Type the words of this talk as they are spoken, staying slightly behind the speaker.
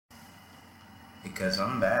Because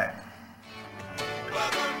I'm back.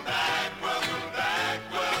 Welcome back, welcome back,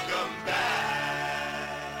 welcome back.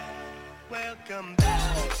 Welcome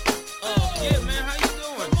back. Yeah, man, how you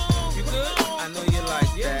doing? You good? I know you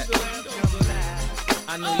like that.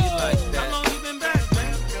 I know you like that. How long you been back,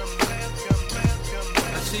 man?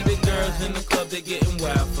 I see the girls in the club, they getting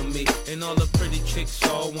wild for me. And all the pretty chicks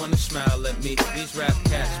all wanna smile at me. These rap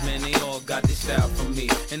cats, man, they all got this style from me.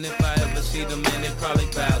 And if I ever see them, man, they probably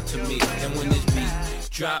bow to me. And when this beat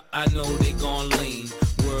drop, I know they gon' lean.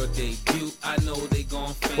 World debut, I know they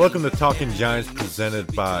gon' fame. Welcome to Talking Giants,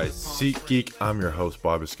 presented by SeatGeek. I'm your host,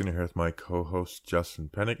 Bobby Skinner, here with my co-host, Justin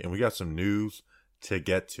Pennick, and we got some news to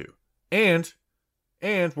get to. And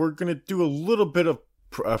we're going to do a little bit of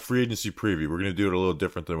free agency preview. We're going to do it a little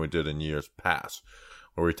different than we did in years past,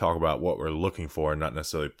 where we talk about what we're looking for and not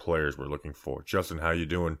necessarily players we're looking for. Justin, how you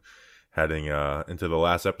doing heading into the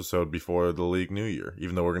last episode before the league new year?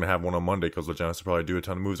 Even though we're going to have one on Monday because the Giants will probably do a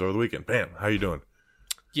ton of moves over the weekend. Bam, how you doing?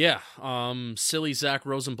 Yeah, silly Zach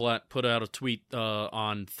Rosenblatt put out a tweet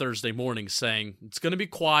on Thursday morning saying it's going to be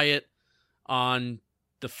quiet on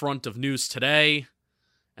the front of news today,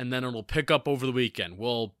 and then it'll pick up over the weekend.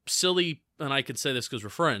 Well, silly, and I can say this because we're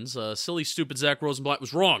friends, silly, stupid Zach Rosenblatt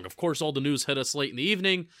was wrong. Of course, all the news hit us late in the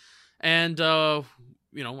evening, and, I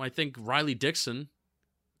think Riley Dixon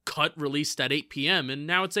cut released at 8 p.m., and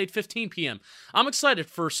now it's 8:15 p.m. I'm excited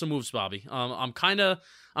for some moves, Bobby. I'm kind of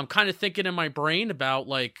thinking in my brain about,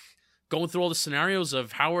 like, going through all the scenarios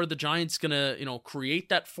of how are the Giants going to, create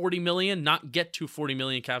that $40 million, not get to $40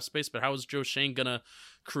 million cap space, but how is Joe Schoen going to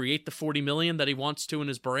create the $40 million that he wants to in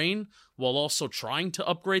his brain while also trying to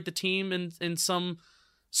upgrade the team in some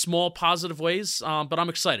small positive ways. But I'm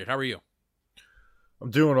excited. How are you? I'm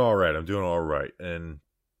doing all right. And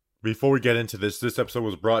before we get into this episode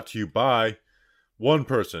was brought to you by one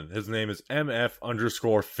person. His name is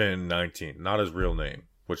MF_Finn19, not his real name,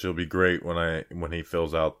 which will be great when he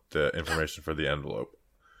fills out the information for the envelope.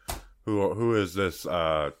 Who is this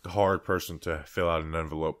hard person to fill out an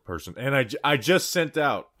envelope person? And I just sent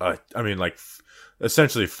out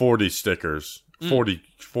essentially 40 stickers, 40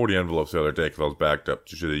 envelopes the other day because I was backed up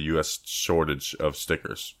due to the U.S. shortage of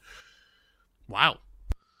stickers. Wow.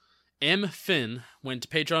 M. Finn went to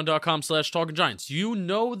patreon.com/talkinggiants. You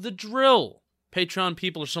know the drill. Patreon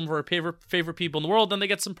people are some of our favorite people in the world, and they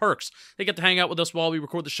get some perks. They get to hang out with us while we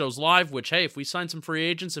record the shows live, which, hey, if we sign some free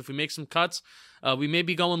agents, if we make some cuts, we may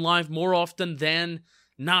be going live more often than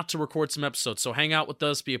not to record some episodes. So hang out with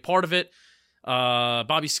us, be a part of it.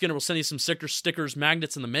 Bobby Skinner will send you some stickers,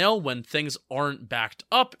 magnets in the mail when things aren't backed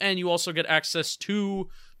up, and you also get access to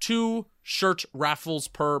 2 shirt raffles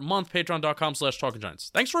per month.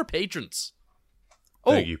 Patreon.com/talkinggiants. Thanks for our patrons.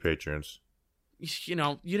 Thank you, patrons.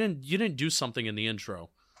 You didn't do something in the intro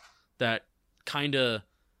that kind of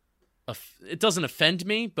it doesn't offend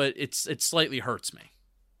me, but it slightly hurts me.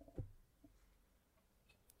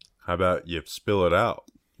 How about you spill it out?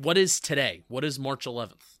 What is today? What is March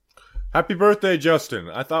 11th? Happy birthday, Justin.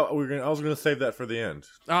 I thought I was going to save that for the end.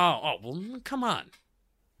 Oh, well, come on.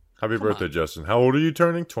 Happy birthday, Justin. How old are you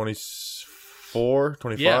turning? 24?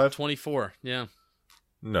 25? Yeah, 24. Yeah.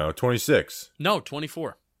 No, 26. No,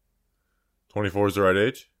 24. 24 is the right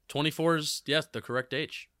age? 24 is, yes, the correct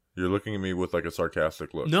age. You're looking at me with like a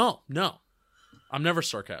sarcastic look. No. I'm never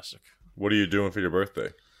sarcastic. What are you doing for your birthday?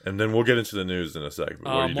 And then we'll get into the news in a second.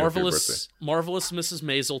 What are you doing for your birthday? Marvelous Mrs.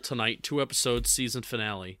 Maisel tonight, 2 episodes, season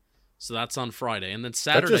finale. So that's on Friday. And then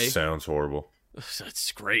Saturday. That just sounds horrible.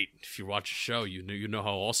 That's great. If you watch a show, you know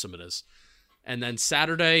how awesome it is. And then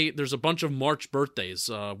Saturday, there's a bunch of March birthdays.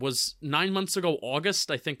 Was 9 months ago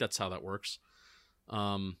August? I think that's how that works.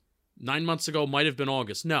 9 months ago might have been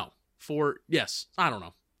August. No. Yes. I don't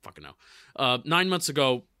know. Fucking know. 9 months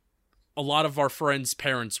ago, a lot of our friends'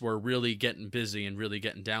 parents were really getting busy and really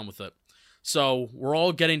getting down with it. So we're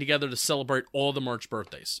all getting together to celebrate all the March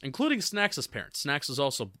birthdays, including Snacks' parents. Snacks is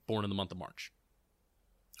also born in the month of March.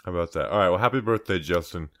 How about that? All right. Well, happy birthday,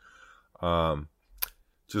 Justin.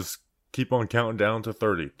 Just keep on counting down to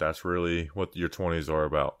 30. That's really what your 20s are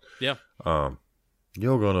about. Yeah.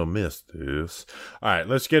 You're going to miss this. All right.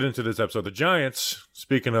 Let's get into this episode. The Giants,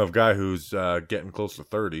 speaking of guy who's getting close to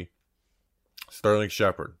 30, Sterling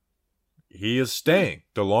Shepard. He is staying.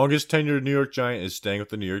 The longest tenured New York Giant is staying with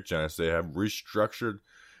the New York Giants. They have restructured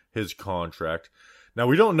his contract. Now,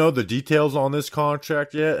 we don't know the details on this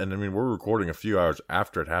contract yet, and I mean, we're recording a few hours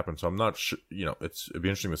after it happened, so I'm not sure, it'd be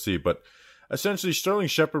interesting to see, but essentially, Sterling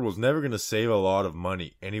Shepard was never going to save a lot of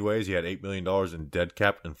money anyways. He had $8 million in dead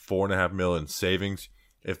cap and $4.5 million in savings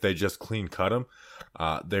if they just clean cut him.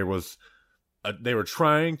 There was they were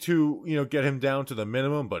trying to, get him down to the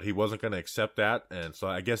minimum, but he wasn't going to accept that. And so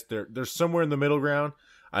I guess they're somewhere in the middle ground.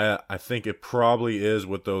 I think it probably is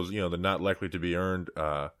with those, the not likely to be earned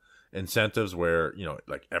incentives where,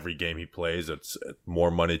 like every game he plays, it's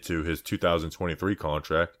more money to his 2023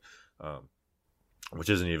 contract, which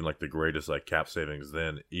isn't even like the greatest like cap savings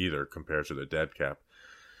then either compared to the dead cap.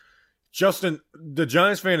 Justin, the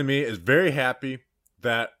Giants fan in me is very happy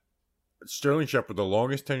that Sterling Shepard, the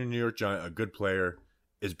longest tenured New York Giant, a good player,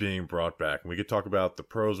 is being brought back. And we could talk about the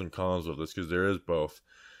pros and cons of this because there is both.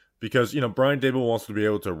 Because, Brian Daboll wants to be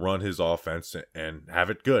able to run his offense and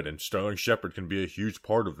have it good. And Sterling Shepard can be a huge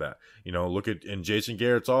part of that. Look at in Jason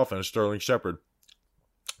Garrett's offense, Sterling Shepard,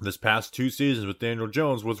 this past 2 seasons with Daniel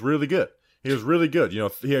Jones was really good. He was really good.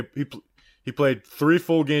 He played 3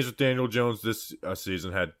 full games with Daniel Jones this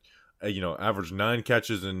season, had averaged 9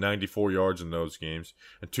 catches and 94 yards in those games.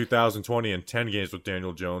 In 2020, in 10 games with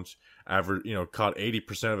Daniel Jones, caught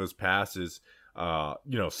 80% of his passes,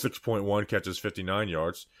 6.1 catches, 59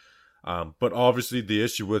 yards. But obviously the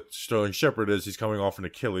issue with Sterling Shepard is he's coming off an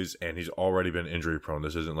Achilles and he's already been injury prone.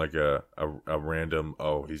 This isn't like a random,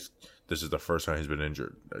 this is the first time he's been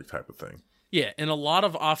injured type of thing. Yeah, in a lot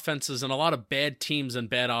of offenses and a lot of bad teams and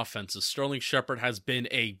bad offenses, Sterling Shepard has been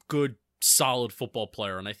a good, solid football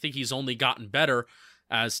player, and I think he's only gotten better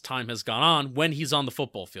as time has gone on when he's on the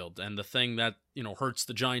football field. And the thing that hurts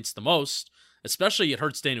the Giants the most, especially it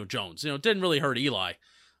hurts Daniel Jones. It didn't really hurt Eli.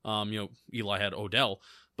 Eli had Odell,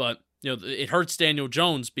 but it hurts Daniel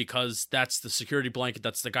Jones because that's the security blanket.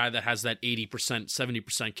 That's the guy that has that 80%,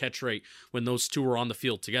 70% catch rate when those two are on the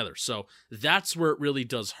field together. So that's where it really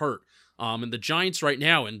does hurt. And the Giants right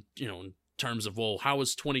now, in terms of, how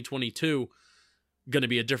is 2022 going to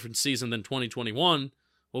be a different season than 2021?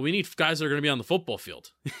 Well, we need guys that are going to be on the football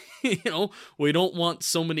field. We don't want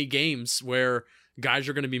so many games where guys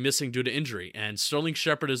are going to be missing due to injury. And Sterling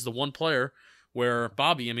Shepard is the one player where,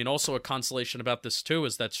 Bobby, also a consolation about this too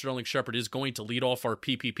is that Sterling Shepard is going to lead off our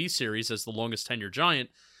PPP series as the longest tenured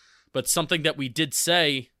Giant. But something that we did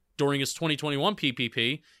say during his 2021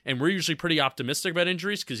 PPP, and we're usually pretty optimistic about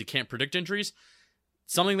injuries because you can't predict injuries.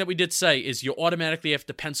 Something that we did say is you automatically have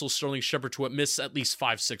to pencil Sterling Shepard to miss at least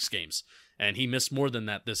 5-6 games, and he missed more than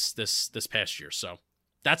that this past year. So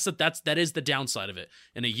that is the downside of it.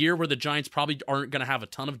 In a year where the Giants probably aren't going to have a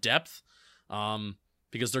ton of depth,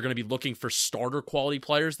 because they're going to be looking for starter quality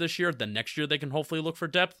players this year. Then next year they can hopefully look for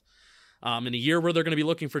depth. In a year where they're going to be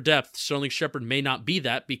looking for depth, Sterling Shepard may not be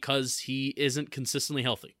that because he isn't consistently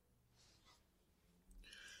healthy.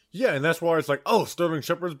 Yeah, and that's why it's like, Sterling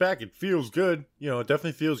Shepard's back. It feels good. It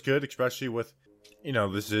definitely feels good, especially with,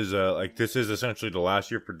 this is essentially the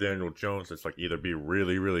last year for Daniel Jones. It's like either be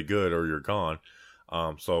really, really good or you're gone.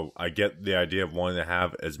 So I get the idea of wanting to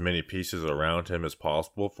have as many pieces around him as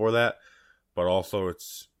possible for that. But also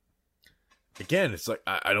it's like,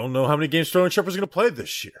 I don't know how many games Sterling Shepard's going to play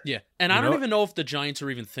this year. Yeah, and I don't even know if the Giants are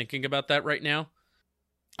even thinking about that right now.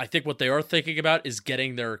 I think what they are thinking about is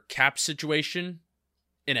getting their cap situation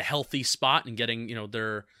in a healthy spot and getting,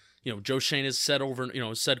 their, Joe Schoen has said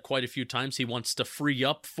said quite a few times he wants to free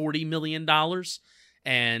up $40 million.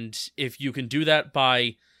 And if you can do that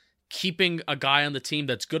by keeping a guy on the team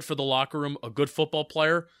that's good for the locker room, a good football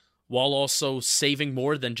player, while also saving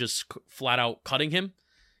more than just flat out cutting him.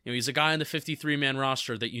 He's a guy on the 53-man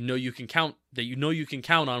roster that you can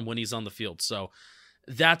count on when he's on the field. So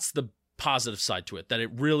that's the positive side to it, that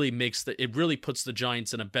it really puts the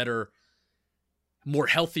Giants in a better, more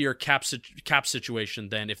healthier cap situation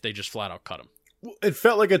than if they just flat out cut him. It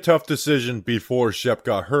felt like a tough decision before Shep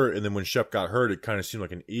got hurt, and then when Shep got hurt, it kind of seemed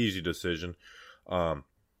like an easy decision.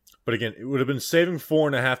 But again, it would have been saving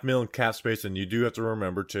 $4.5 million cap space, and you do have to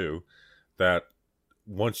remember too that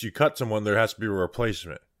once you cut someone, there has to be a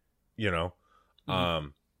replacement.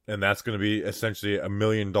 And that's going to be essentially $1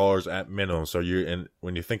 million at minimum. So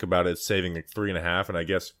when you think about it, it's saving like 3.5, and I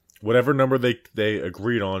guess whatever number they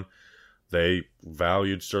agreed on, they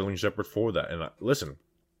valued Sterling Shepard for that. And listen,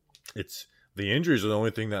 it's the injuries are the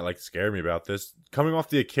only thing that like scared me about this. Coming off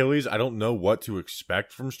the Achilles, I don't know what to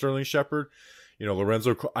expect from Sterling Shepard.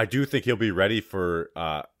 Lorenzo, I do think he'll be ready for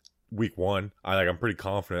week 1. I'm pretty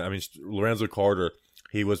confident. I mean, Lorenzo Carter,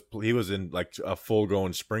 he was in like a full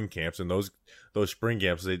going spring camps, and those spring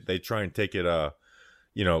camps they try and take it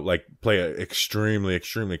play extremely,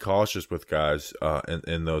 extremely cautious with guys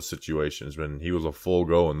in those situations. When he was a full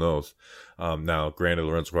go in those. Now, granted,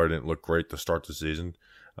 Lorenzo Carter didn't look great to start the season,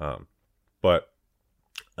 but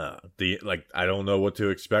I don't know what to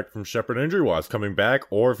expect from Shepard injury wise coming back,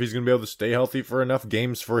 or if he's going to be able to stay healthy for enough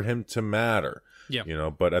games for him to matter. Yeah.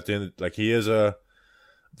 But at the end, he is a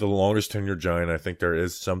the longest tenured Giant. I think there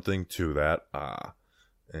is something to that.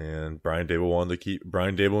 And Brian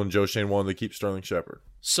Dable and Joe Shane wanted to keep Sterling Shepard.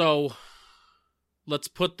 So let's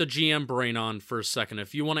put the GM brain on for a second.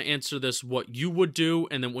 If you want to answer this, what you would do,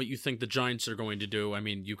 and then what you think the Giants are going to do, I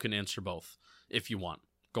mean, you can answer both if you want.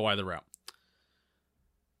 Go either route.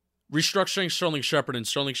 Restructuring Sterling Shepard and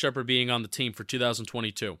Sterling Shepard being on the team for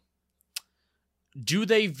 2022. Do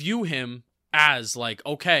they view him as like,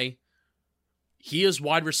 okay, he is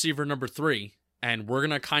wide receiver number 3, and we're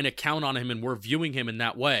going to kind of count on him, and we're viewing him in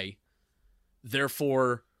that way.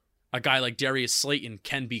 Therefore, a guy like Darius Slayton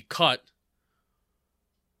can be cut.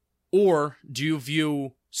 Or do you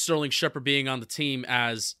view Sterling Shepard being on the team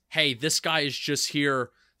as, hey, this guy is just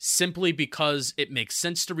here simply because it makes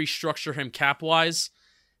sense to restructure him cap-wise,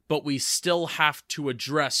 but we still have to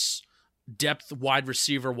address depth wide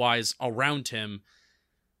receiver-wise around him,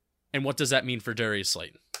 and what does that mean for Darius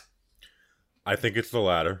Slayton? I think it's the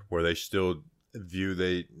latter, where they still view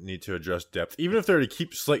they need to adjust depth, even if they're to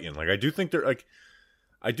keep Slayton. Like I do think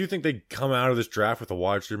they come out of this draft with a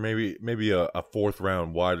wide receiver. Maybe a 4th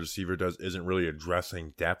round wide receiver isn't really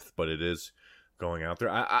addressing depth, but it is going out there.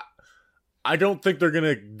 I don't think they're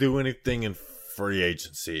gonna do anything in free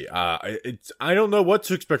agency. I don't know what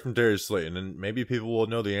to expect from Darius Slayton, and maybe people will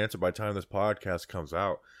know the answer by the time this podcast comes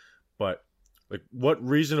out. But like,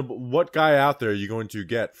 what guy out there are you going to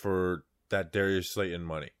get for that Darius Slayton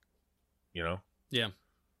money? You know? Yeah.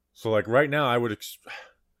 So like right now,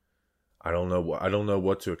 I don't know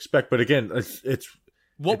what to expect. But again,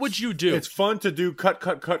 What would you do? It's fun to do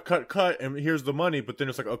cut, and here's the money. But then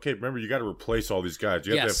it's like, okay, remember, you got to replace all these guys.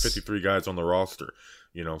 You have to have 53 guys on the roster.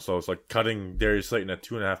 You know, so it's like cutting Darius Slayton at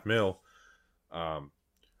 $2.5 million. I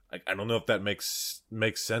don't know if that makes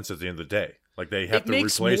sense at the end of the day. Like they have to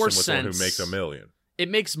replace him with someone who makes $1 million. It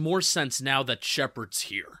makes more sense now that Shepard's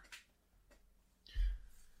here.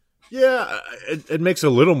 Yeah, it makes a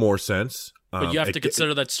little more sense. But you have to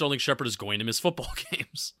consider that Sterling Shepard is going to miss football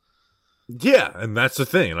games. Yeah, and that's the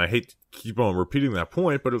thing. And I hate to keep on repeating that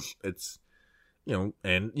point, but it's you know,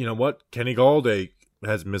 and you know what? Kenny Galladay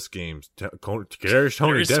has missed games. Kadarius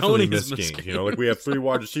Toney definitely missed games. You know, like we have 3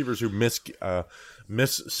 wide receivers who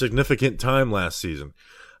miss significant time last season.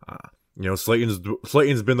 You know, Slayton's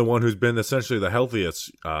been the one who's been essentially the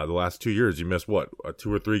healthiest the last 2 years. He missed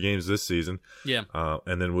 2 or 3 games this season. Yeah,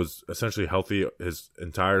 and then was essentially healthy his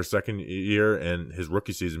entire second year and his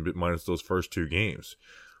rookie season, minus those first 2 games,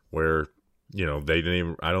 where you know they didn't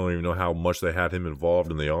even. I don't even know how much they had him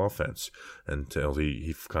involved in the offense until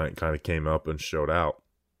he kind of came up and showed out.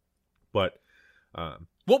 But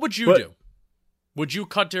what would you do? Would you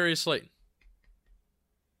cut Darius Slayton?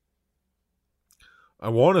 I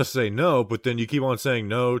want to say no, but then you keep on saying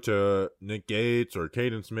no to Nick Gates or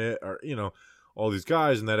Caden Smith or, you know, all these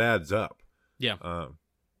guys, and that adds up. Yeah.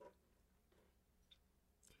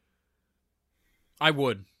 I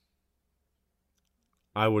would.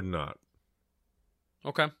 I would not.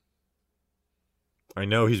 Okay. I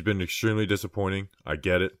know he's been extremely disappointing. I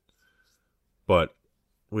get it. But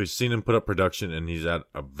we've seen him put up production, and he's at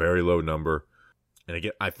a very low number. And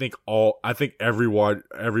again, I think every wide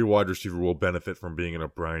receiver will benefit from being in a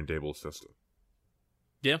Brian Dable system.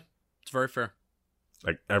 Yeah, it's very fair.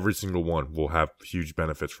 Like every single one will have huge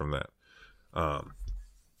benefits from that.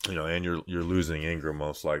 You know, and you're losing Ingram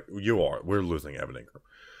most likely. We're losing Evan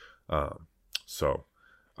Ingram. So,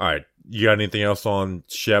 all right, you got anything else on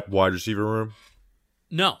Shep wide receiver room?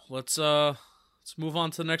 No, let's move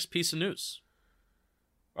on to the next piece of news.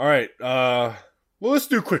 All right, well, let's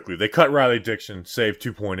do quickly. They cut Riley Dixon, saved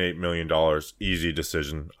 $2.8 million. Easy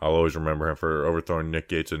decision. I'll always remember him for overthrowing Nick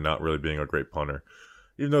Gates and not really being a great punter.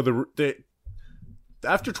 Even though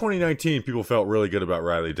after 2019, people felt really good about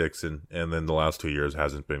Riley Dixon, and then the last 2 years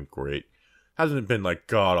hasn't been great. Hasn't been like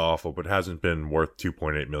god awful, but hasn't been worth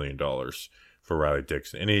 $2.8 million for Riley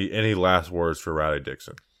Dixon. Any last words for Riley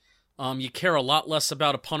Dixon? You care a lot less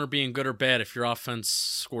about a punter being good or bad if your offense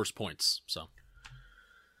scores points. So.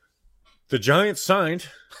 The Giants signed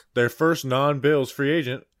their first non-Bills free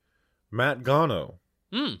agent, Matt Gono.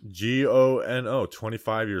 Gono,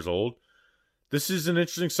 25 years old. This is an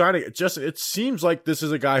interesting signing. It seems like this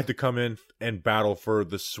is a guy to come in and battle for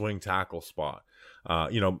the swing tackle spot.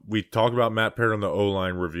 You know, we talked about Matt Parrott on the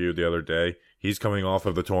O-line review the other day. He's coming off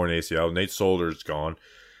of the torn ACL. Nate Solder's gone.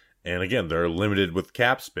 And again, they're limited with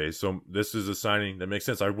cap space, so this is a signing that makes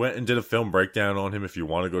sense. I went and did a film breakdown on him if you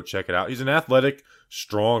want to go check it out. He's an athletic,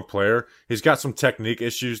 strong player. He's got some technique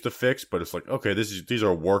issues to fix, but it's like, okay, these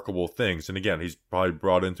are workable things. And again, he's probably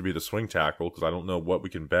brought in to be the swing tackle because I don't know what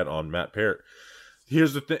we can bet on Matt Parrott.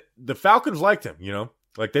 Here's the thing. The Falcons liked him, you know.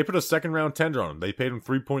 Like, they put a second-round tender on him. They paid him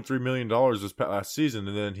 $3.3 million this last season,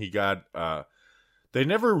 and then he got... they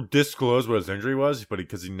never disclosed what his injury was, but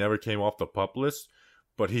because he never came off the PUP list.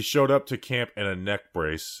 But he showed up to camp in a neck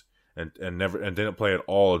brace and didn't play at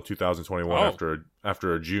all in 2021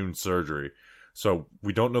 after a June surgery. So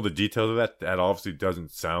we don't know the details of that. That obviously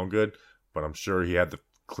doesn't sound good, but I'm sure he had to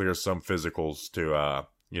clear some physicals to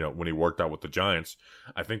when he worked out with the Giants.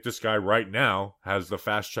 I think this guy right now has the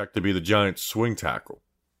fast check to be the Giants' swing tackle.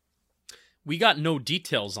 We got no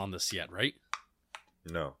details on this yet, right?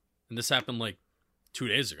 No. And this happened like 2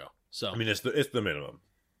 days ago. So I mean, it's the minimum.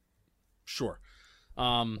 Sure.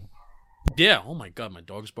 Yeah. Oh my God, my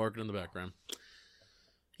dog's barking in the background.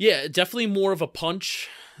 Yeah, definitely more of a punch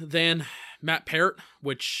than Matt Parrott,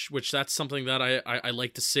 which that's something that I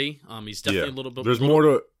like to see. He's definitely a little bit.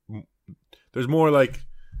 There's more like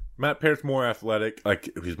Matt Parrott's more athletic. Like,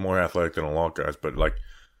 he's more athletic than a lot of guys, but like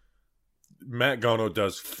Matt Gono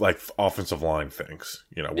does like offensive line things,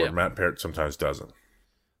 where Matt Parrott sometimes doesn't.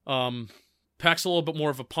 Packs a little bit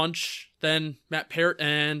more of a punch than Matt Parrott,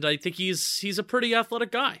 and I think he's a pretty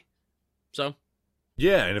athletic guy. So,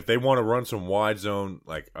 yeah, and if they want to run some wide zone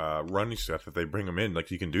like running stuff, if they bring him in,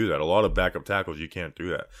 like, you can do that. A lot of backup tackles, you can't do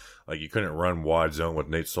that. Like, you couldn't run wide zone with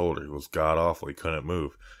Nate Solder. He was god awful. He couldn't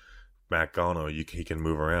move. Matt Gono, he can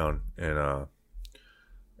move around and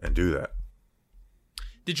do that.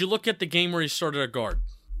 Did you look at the game where he started at guard?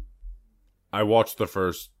 I watched the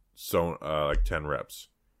first 10 reps.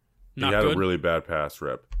 He had a really bad pass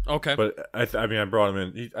rep. Okay. But, I brought him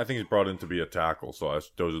in. I think he's brought in to be a tackle, so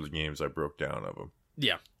those are the games I broke down of him.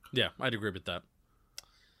 Yeah, I'd agree with that.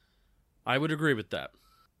 I would agree with that.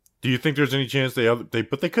 Do you think there's any chance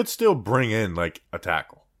but they could still bring in, like, a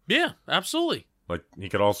tackle? Yeah, absolutely. Like, he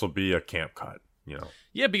could also be a camp cut,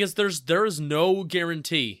 Yeah, because there is no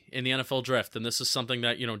guarantee in the NFL draft, and this is something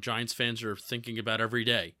that, Giants fans are thinking about every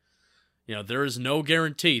day. There is no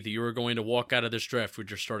guarantee that you are going to walk out of this draft with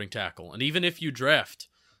your starting tackle. And even if you draft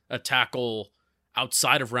a tackle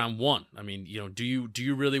outside of round one, I mean, do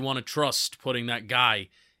you really want to trust putting that guy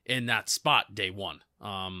in that spot day one?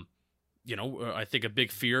 I think a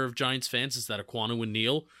big fear of Giants fans is that Ekwonu and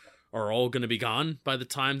Neal are all going to be gone by the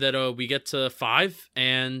time that we get to 5,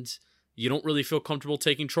 and you don't really feel comfortable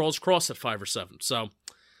taking Charles Cross at 5 or 7. So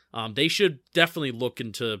they should definitely look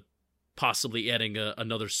into possibly adding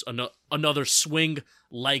another swing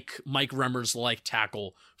like Mike Remmers like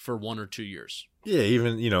tackle for 1 or 2 years. Yeah,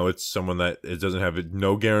 even it's someone that it doesn't have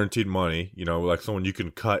no guaranteed money. Like someone you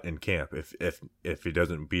can cut in camp if he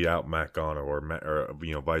doesn't beat out Matt Gono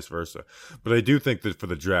or vice versa. But I do think that for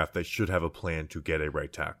the draft they should have a plan to get a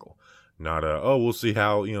right tackle, not we'll see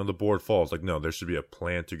how the board falls. Like, no, there should be a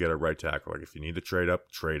plan to get a right tackle. Like, if you need to trade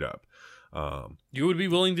up, trade up. You would be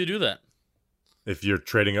willing to do that if you're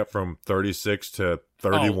trading up from 36 to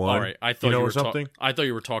 31. Oh, all right. I thought or something. I thought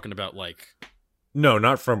you were talking about like. No,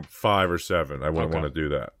 not from 5 or 7. I wouldn't want to do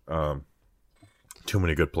that. Too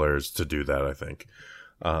many good players to do that, I think.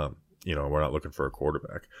 We're not looking for a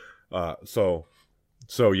quarterback. So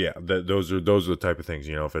yeah, those are the type of things.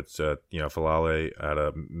 If it's Falale out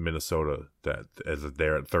of Minnesota that is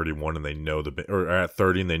there at 31 and they know at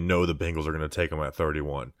 30 and they know the Bengals are going to take him at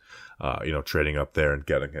 31. Trading up there and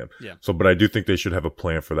getting him. Yeah. So, but I do think they should have a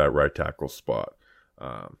plan for that right tackle spot.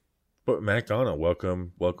 But Matt Gono,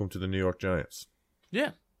 welcome to the New York Giants.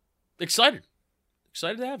 Yeah, excited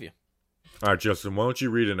to have you. All right, Justin, why don't you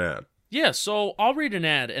read an ad? Yeah, so I'll read an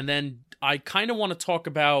ad, and then I kind of want to talk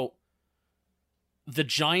about the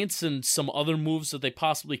Giants and some other moves that they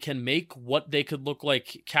possibly can make, what they could look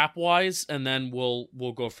like cap-wise, and then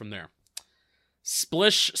we'll go from there.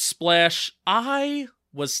 Splish, splash, I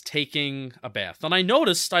was taking a bath, and I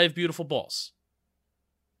noticed I have beautiful balls.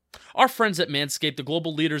 Our friends at Manscaped, the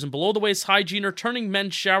global leaders in below-the-waist hygiene, are turning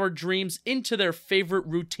men's shower dreams into their favorite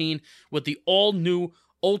routine with the all-new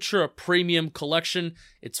Ultra Premium Collection.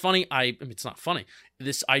 It's funny, it's not funny.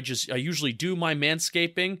 I usually do my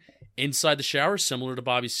manscaping inside the shower, similar to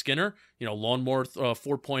Bobby Skinner, Lawnmower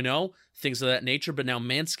 4.0, things of that nature. But now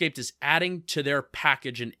Manscaped is adding to their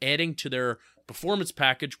package and adding to their performance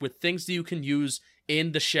package with things that you can use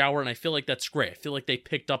in the shower, and I feel like that's great. I feel like they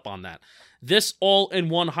picked up on that. This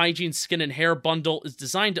all-in-one hygiene skin and hair bundle is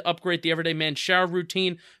designed to upgrade the everyday man's shower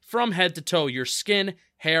routine from head to toe. Your skin,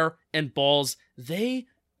 hair, and balls, they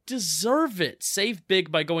deserve it. Save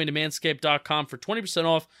big by going to manscaped.com for 20%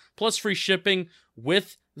 off plus free shipping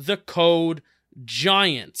with the code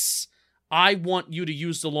GIANTS. I want you to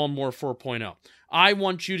use the Lawnmower 4.0. I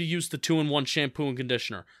want you to use the 2-in-1 shampoo and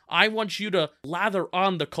conditioner. I want you to lather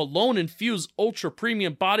on the cologne-infused Ultra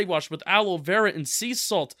Premium Body Wash with aloe vera and sea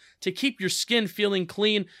salt to keep your skin feeling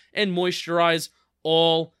clean and moisturized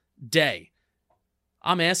all day.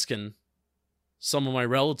 I'm asking some of my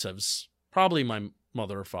relatives, probably my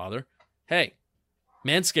mother or father, hey,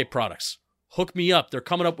 Manscaped products, hook me up. They're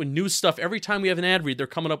coming up with new stuff. Every time we have an ad read, they're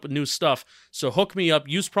coming up with new stuff. So hook me up.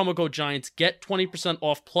 Use promo code Giants. Get 20%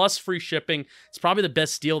 off plus free shipping. It's probably the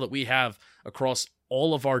best deal that we have across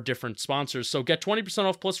all of our different sponsors. So get 20%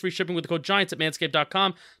 off plus free shipping with the code Giants at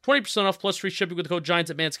manscaped.com. 20% off plus free shipping with the code Giants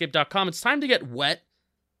at manscaped.com. It's time to get wet,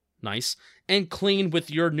 nice, and clean with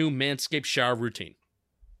your new Manscaped shower routine.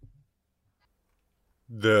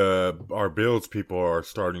 Our Bills people are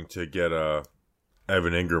starting to get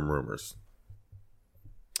Evan Ingram rumors.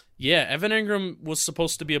 Yeah, Evan Ingram was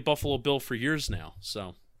supposed to be a Buffalo Bill for years now,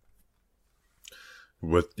 so.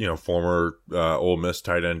 With, former Ole Miss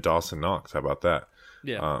tight end Dawson Knox. How about that?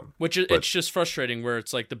 Yeah, it's just frustrating where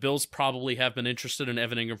it's like the Bills probably have been interested in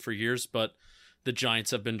Evan Ingram for years, but the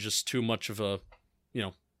Giants have been just too much of a,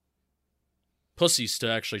 pussies to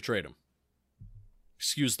actually trade him.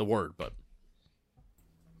 Excuse the word, but.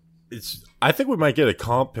 I think we might get a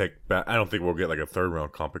comp pick back. I don't think we'll get like a 3rd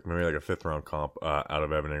round comp pick, maybe like a 5th round comp out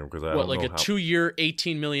of Evan Ingram because I don't know a 2-year,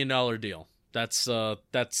 $18 million deal. That's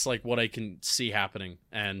like what I can see happening.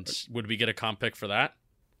 And would we get a comp pick for that?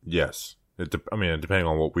 Yes. Depending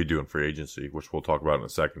on what we do in free agency, which we'll talk about in a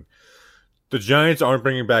second. The Giants aren't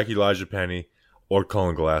bringing back Elijah Penny or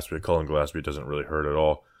Cullen Gillespie. Cullen Gillespie doesn't really hurt at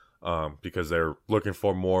all because they're looking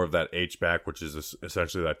for more of that H-back, which is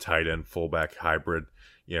essentially that tight end fullback hybrid.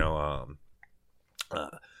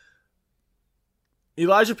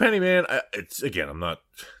 Elijah Penny, man, I'm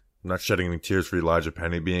not shedding any tears for Elijah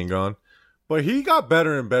Penny being gone, but he got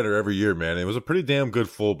better and better every year, man. It was a pretty damn good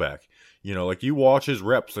fullback. You watch his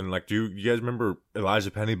reps and do you guys remember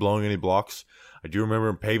Elijah Penny blowing any blocks? I do remember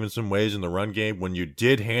him paving some ways in the run game when you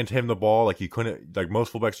did hand him the ball, you couldn't,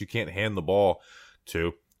 most fullbacks you can't hand the ball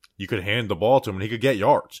to. You could hand the ball to him and he could get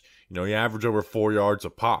yards. He averaged over 4 yards a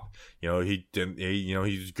pop. He's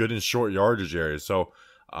good in short yardage areas. So,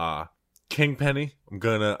 King Penny, I'm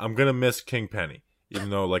gonna miss King Penny,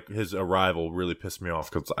 even though his arrival really pissed me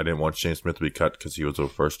off because I didn't want Shane Smith to be cut because he was the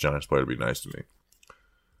first Giants player to be nice to me.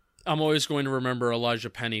 I'm always going to remember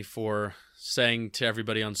Elijah Penny for saying to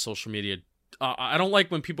everybody on social media, I don't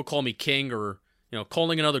like when people call me King or,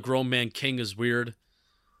 calling another grown man King is weird.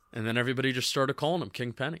 And then everybody just started calling him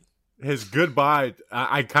King Penny. His goodbye,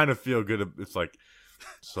 I kind of feel good. It's like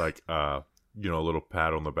a little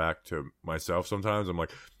pat on the back to myself sometimes. I'm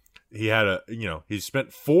like, he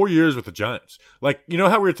spent 4 years with the Giants. How we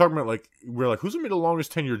were talking about, who's going to be the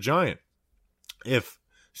longest tenured Giant? If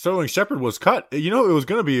Sterling Shepard was cut, it was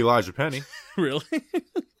going to be Elijah Penny. Really?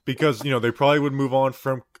 Because, they probably would move on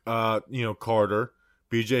from, Carter.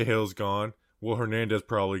 BJ Hill's gone. Will Hernandez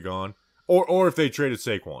probably gone. Or if they traded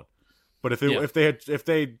Saquon. But if they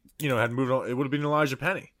had moved on, it would have been Elijah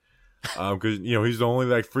Penny. Because, he's the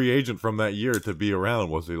only, free agent from that year to be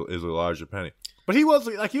around is Elijah Penny. But he was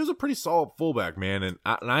a pretty solid fullback, man. And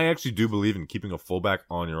I actually do believe in keeping a fullback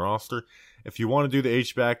on your roster. If you want to do the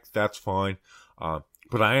H-back, that's fine.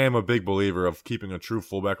 But I am a big believer of keeping a true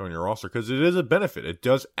fullback on your roster because it is a benefit. It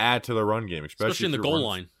does add to the run game, especially in the goal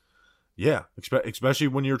line. Yeah, especially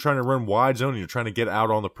when you're trying to run wide zone and you're trying to get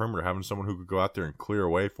out on the perimeter, having someone who could go out there and clear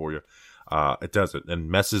away for you. It does it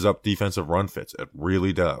and messes up defensive run fits. It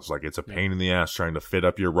really does. It's a pain in the ass trying to fit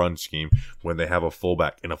up your run scheme when they have a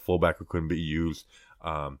fullback and a fullback who couldn't be used.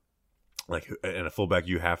 And a fullback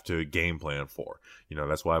you have to game plan for.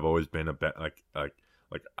 That's why I've always been a bet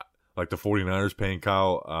like the 49ers paying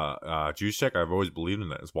Kyle Juszczyk. I've always believed in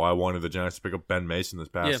that. That's why I wanted the Giants to pick up Ben Mason this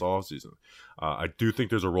past offseason. I do think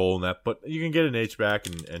there's a role in that, but you can get an H-back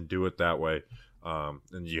and do it that way.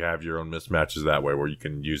 And you have your own mismatches that way where you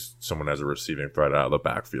can use someone as a receiving threat out of the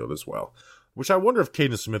backfield as well. Which I wonder if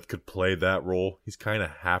Caden Smith could play that role. He's kind of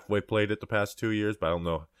halfway played it the past 2 years, but I don't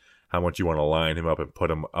know how much you want to line him up and put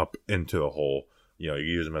him up into the hole. You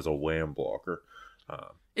use him as a wham blocker.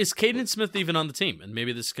 Is Caden Smith even on the team? And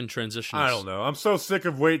maybe this can transition. I don't know. I'm so sick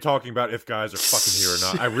of talking about if guys are fucking here or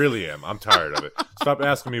not. I really am. I'm tired of it. Stop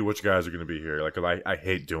asking me which guys are going to be here. I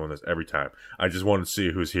hate doing this every time. I just want to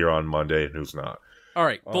see who's here on Monday and who's not. All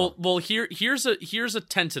right. Well, here's a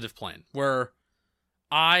tentative plan where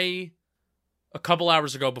a couple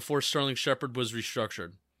hours ago before Sterling Shepard was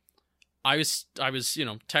restructured, I was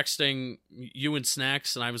texting you and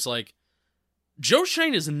Snacks, and I was like, Joe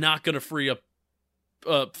Schoen is not going to free up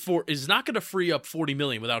 $40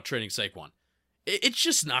 million without trading Saquon. It's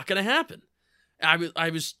just not going to happen. I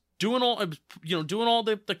was doing all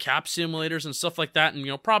the cap simulators and stuff like that,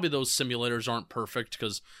 and probably those simulators aren't perfect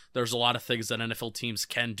because there's a lot of things that NFL teams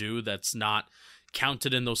can do that's not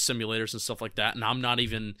counted in those simulators and stuff like that. And I'm not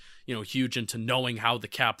even, huge into knowing how the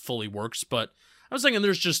cap fully works, but I was thinking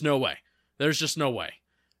there's just no way. There's just no way.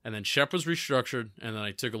 And then Shep was restructured, and then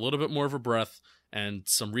I took a little bit more of a breath, and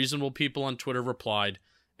some reasonable people on Twitter replied,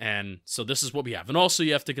 and so this is what we have. And also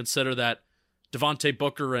you have to consider that Devontae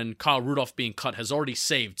Booker and Kyle Rudolph being cut has already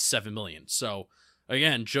saved $7 million. So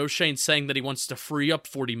again, Joe Schoen saying that he wants to free up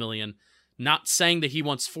 $40 million, not saying that he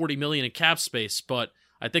wants $40 million in cap space, but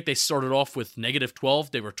I think they started off with negative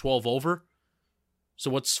 12. They were 12 over. So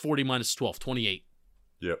what's 40 minus 12? 28.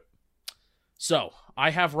 Yep. So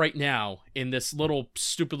I have right now in this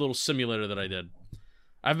stupid little simulator that I did,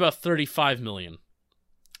 I have about 35 million.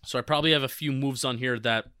 So I probably have a few moves on here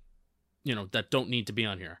that, that don't need to be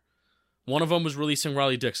on here. One of them was releasing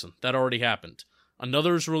Riley Dixon. That already happened.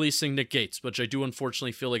 Another is releasing Nick Gates, which I do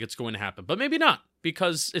unfortunately feel like it's going to happen. But maybe not,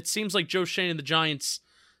 because it seems like Joe Schoen and the Giants,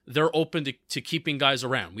 they're open to keeping guys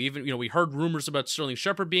around. We even, we heard rumors about Sterling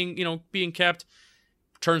Shepard being kept.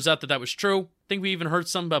 Turns out that was true. I think we even heard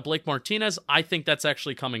something about Blake Martinez. I think that's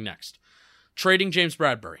actually coming next. Trading James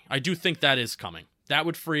Bradbury. I do think that is coming. That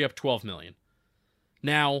would free up $12 million.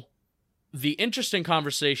 Now, the interesting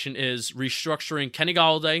conversation is restructuring Kenny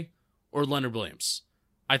Golladay or Leonard Williams.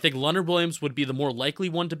 I think Leonard Williams would be the more likely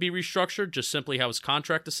one to be restructured, just simply how his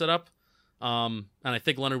contract is set up. And I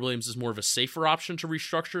think Leonard Williams is more of a safer option to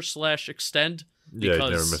restructure / extend. Yeah, he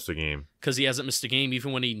never missed a game. Because he hasn't missed a game,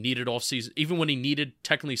 even when he needed off-season, even when he needed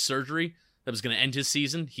technically surgery that was going to end his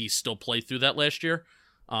season, he still played through that last year.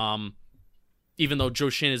 Even though Joe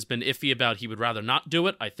Schoen has been iffy about he would rather not do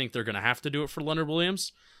it, I think they're going to have to do it for Leonard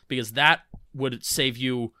Williams, because that would save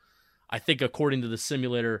you, I think, according to the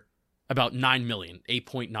simulator, about $9 million,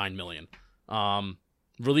 $8.9 million.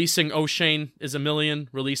 Releasing O'Shane is $1 million,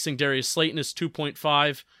 releasing Darius Slayton is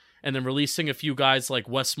 2.5, and then releasing a few guys like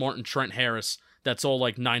Wes Martin, Trent Harris, that's all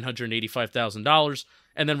like $985,000,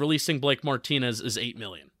 and then releasing Blake Martinez is $8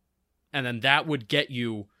 million. And then that would get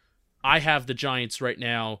you, I have the Giants right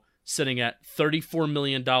now sitting at $34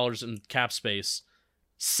 million in cap space,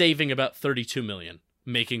 saving about $32 million,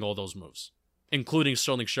 making all those moves, including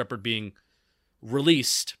Sterling Shepard being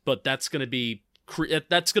released, but that's going to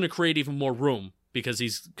create even more room because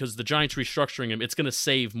the Giants restructuring him, it's going to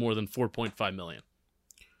save more than $4.5 million.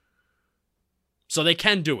 So they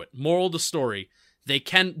can do it. Moral of the story, they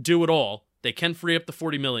can do it all. They can free up the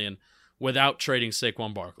 $40 million without trading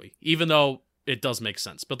Saquon Barkley, even though it does make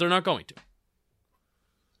sense, but they're not going to.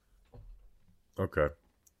 Okay.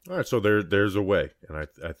 All right, so there's a way, and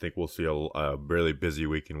I think we'll see a really busy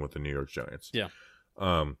weekend with the New York Giants. Yeah.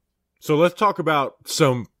 So let's talk about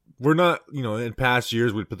some. We're not, in past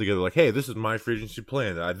years we'd put together like, hey, this is my free agency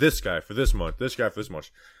plan. This guy for this month, this guy for this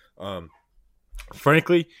much.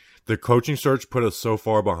 Frankly, the coaching search put us so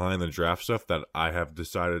far behind the draft stuff that I have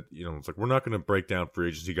decided, it's like we're not going to break down free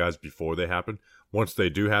agency guys before they happen. Once they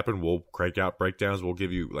do happen, we'll crank out breakdowns. We'll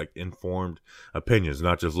give you like informed opinions,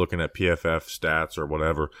 not just looking at PFF stats or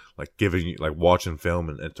whatever, like giving you like watching film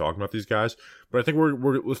and talking about these guys. But I think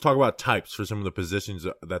let's talk about types for some of the positions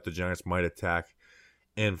that the Giants might attack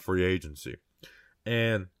in free agency.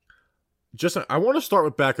 And just I want to start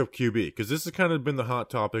with backup QB because this has kind of been the hot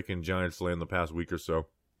topic in Giants land the past week or so.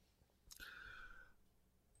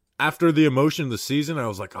 After the emotion of the season, I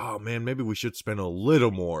was like, oh, man, maybe we should spend a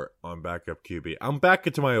little more on backup QB. I'm back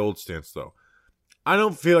into my old stance, though. I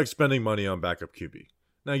don't feel like spending money on backup QB.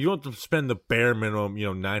 Now, you don't have to spend the bare minimum,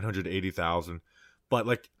 $980,000. But,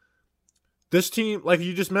 like, this team, like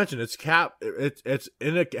you just mentioned,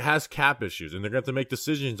 it has cap issues. And they're going to have to make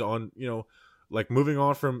decisions on, like moving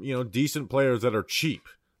on from, decent players that are cheap.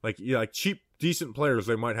 Like cheap, decent players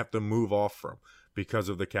they might have to move off from because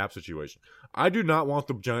of the cap situation. I do not want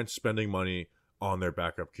the Giants spending money on their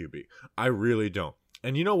backup QB. I really don't.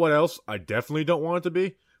 And you know what else I definitely don't want it to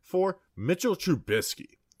be for? Mitchell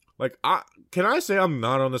Trubisky. Like, can I say I'm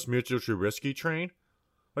not on this Mitchell Trubisky train?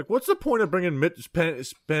 Like, what's the point of bringing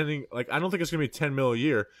spending, like, I don't think it's going to be $10 million a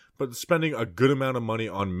year, but spending a good amount of money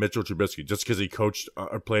on Mitchell Trubisky just because he coached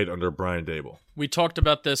or played under Brian Daboll. We talked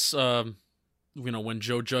about this, when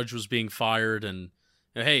Joe Judge was being fired, and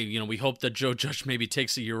hey, we hope that Joe Judge maybe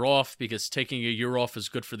takes a year off because taking a year off is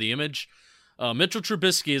good for the image. Mitchell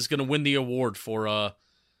Trubisky is going to win the award for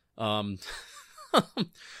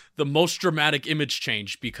the most dramatic image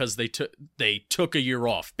change because they took a year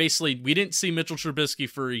off. Basically, we didn't see Mitchell Trubisky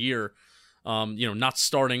for a year, not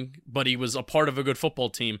starting, but he was a part of a good football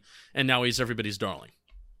team, and now he's everybody's darling.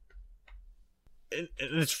 And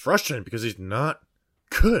it's frustrating because he's not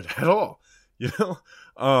good at all,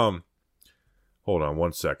 Hold on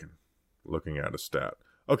one second. Looking at a stat.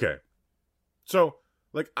 Okay. So,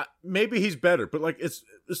 Like, maybe he's better, but like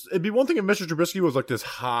it'd be one thing if Mr. Trubisky was like this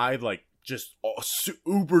high, like just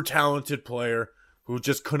super talented player who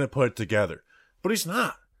just couldn't put it together. But he's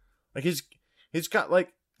not. Like he's got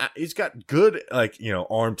good like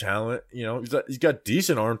arm talent. He's got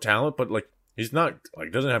decent arm talent, but like he's not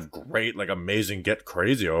like doesn't have great like amazing get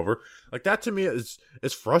crazy over. Like that to me is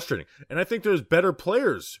frustrating. And I think there's better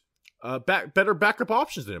players, better backup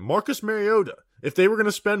options than him. Marcus Mariota. If they were going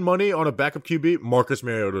to spend money on a backup QB, Marcus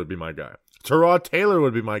Mariota would be my guy. Tyrod Taylor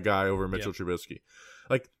would be my guy over Mitchell Trubisky.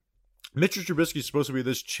 Like, Mitchell Trubisky is supposed to be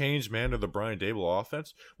this changed man of the Brian Daboll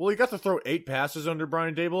offense. Well, he got to throw 8 passes under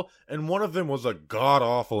Brian Daboll, and one of them was a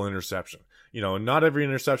god-awful interception. Not every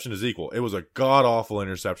interception is equal. It was a god-awful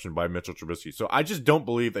interception by Mitchell Trubisky. So I just don't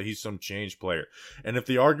believe that he's some changed player. And if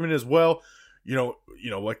the argument is, well,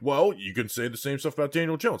 you can say the same stuff about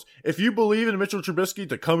Daniel Jones. If you believe in Mitchell Trubisky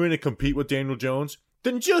to come in and compete with Daniel Jones,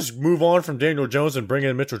 then just move on from Daniel Jones and bring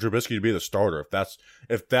in Mitchell Trubisky to be the starter.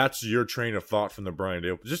 If that's your train of thought from the Brian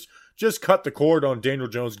Daboll, just cut the cord on Daniel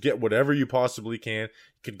Jones, get whatever you possibly can.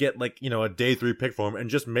 You could get a day 3 pick for him and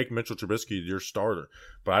just make Mitchell Trubisky your starter.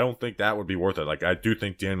 But I don't think that would be worth it. Like I do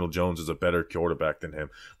think Daniel Jones is a better quarterback than him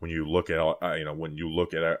when you look at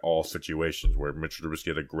all situations where Mitchell Trubisky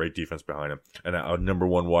had a great defense behind him and a number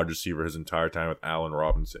 1 wide receiver his entire time with Allen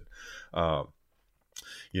Robinson.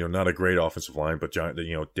 Not a great offensive line, but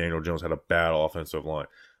Daniel Jones had a bad offensive line.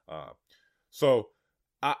 So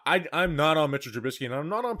I'm not on Mitchell Trubisky, and I'm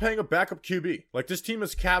not on paying a backup QB. Like, this team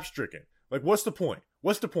is cap-stricken. Like, what's the point?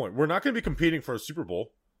 We're not going to be competing for a Super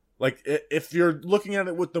Bowl. Like, if you're looking at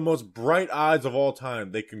it with the most bright eyes of all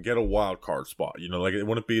time, they can get a wild card spot. Like, it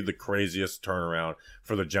wouldn't be the craziest turnaround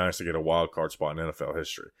for the Giants to get a wild card spot in NFL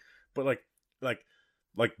history. But,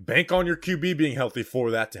 like bank on your QB being healthy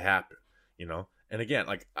for that to happen, And again,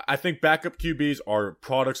 like, I think backup QBs are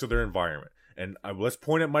products of their environment. And let's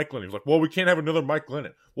point at Mike Glennon. He's like, well, we can't have another Mike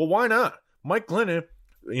Glennon. Well, why not? Mike Glennon,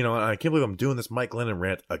 I can't believe I'm doing this Mike Glennon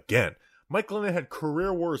rant again. Mike Glennon had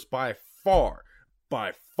career worst by far,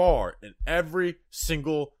 in every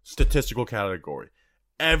single statistical category.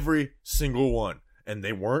 Every single one. And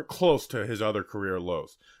they weren't close to his other career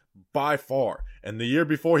lows. By far. And the year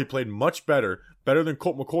before, he played much better than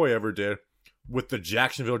Colt McCoy ever did, with the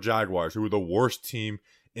Jacksonville Jaguars, who were the worst team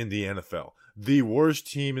in the NFL. The worst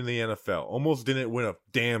team in the NFL. Almost didn't win a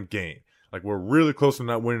damn game. Like, we're really close to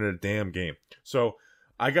not winning a damn game. So,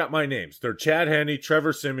 I got my names. They're Chad Henne,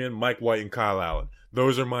 Trevor Siemian, Mike White, and Kyle Allen.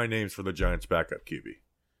 Those are my names for the Giants' backup QB.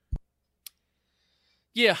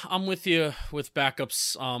 Yeah, I'm with you with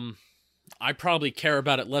backups. I probably care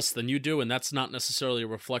about it less than you do, and that's not necessarily a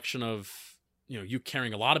reflection of you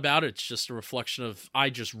caring a lot about it. It's just a reflection of I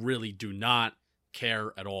just really do not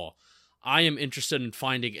care at all. I am interested in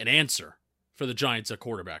finding an answer for the Giants at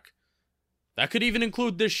quarterback. That could even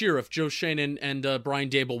include this year if Joe Schoen and Brian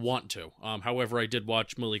Daboll want to. However, I did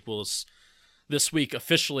watch Malik Willis this week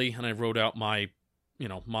officially, and I wrote out my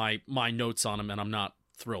notes on him, and I'm not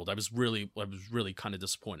thrilled. I was really kind of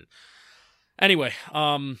disappointed. Anyway,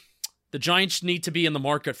 the Giants need to be in the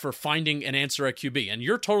market for finding an answer at QB, and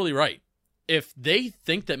you're totally right. If they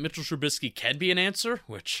think that Mitchell Trubisky can be an answer,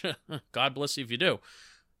 which God bless you if you do,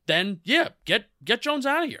 then yeah, get Jones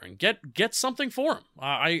out of here and get something for him.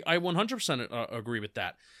 I 100% agree with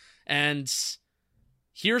that. And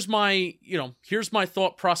here's my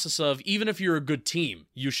thought process of, even if you're a good team,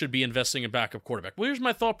 you should be investing in backup quarterback. Well, here's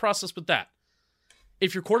my thought process with that.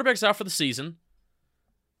 If your quarterback's out for the season,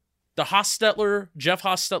 the Jeff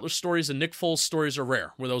Hostetler stories and Nick Foles stories are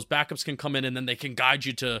rare, where those backups can come in and then they can guide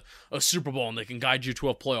you to a Super Bowl and they can guide you to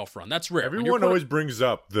a playoff run. That's rare. Everyone always brings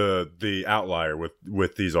up the outlier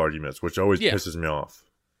with these arguments, which always pisses me off.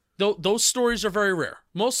 Those stories are very rare.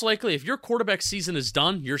 Most likely, if your quarterback season is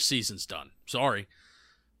done, your season's done. Sorry.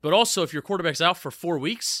 But also, if your quarterback's out for 4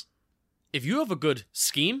 weeks, if you have a good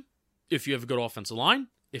scheme, if you have a good offensive line,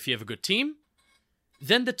 if you have a good team,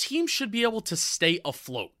 then the team should be able to stay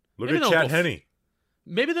afloat. Look at Chad Henne.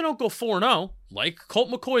 Maybe they don't go 4-0 like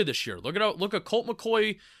Colt McCoy this year. Look at Colt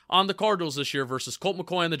McCoy on the Cardinals this year versus Colt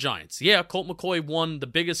McCoy on the Giants. Yeah, Colt McCoy won the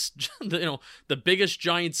biggest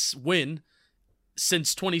Giants win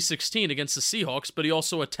since 2016 against the Seahawks, but he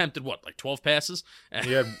also attempted 12 passes.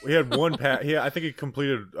 He had one pass. I think he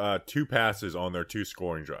completed 2 passes on their 2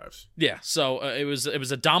 scoring drives. Yeah, so it was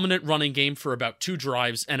a dominant running game for about 2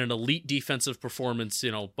 drives and an elite defensive performance,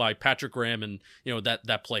 by Patrick Graham and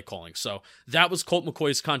that play calling. So that was Colt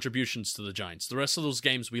McCoy's contributions to the Giants. The rest of those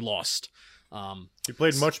games we lost. He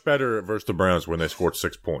played much better versus the Browns when they scored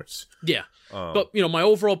 6 points. Yeah, but my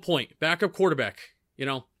overall point, backup quarterback,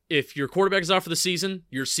 if your quarterback is out for the season,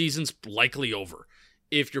 your season's likely over.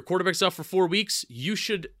 if your quarterback's out for 4 weeks,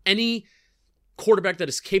 any quarterback that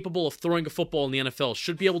is capable of throwing a football in the NFL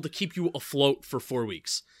should be able to keep you afloat for 4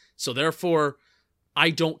 weeks. So therefore, I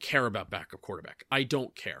don't care about backup quarterback. I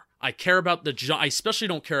don't care. I care about I especially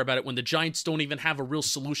don't care about it when the Giants don't even have a real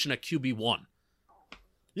solution at QB1.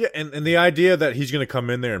 Yeah, and the idea that he's going to come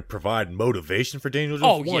in there and provide motivation for Daniel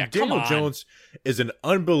Jones. Oh, yeah, come Daniel on. Jones is an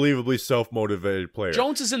unbelievably self-motivated player.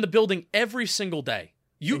 Jones is in the building every single day.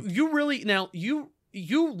 You really now you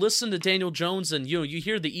listen to Daniel Jones and you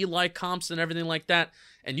hear the Eli comps and everything like that,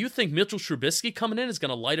 and you think Mitchell Trubisky coming in is going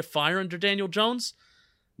to light a fire under Daniel Jones?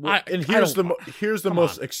 Here's the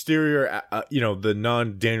most exterior, the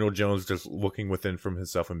non-Daniel Jones just looking within from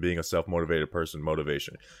himself and being a self-motivated person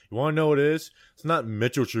motivation. You want to know what it is? It's not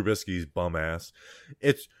Mitchell Trubisky's bum ass.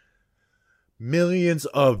 It's millions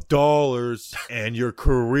of dollars and your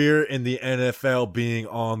career in the NFL being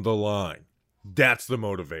on the line. That's the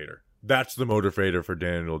motivator. That's the motivator for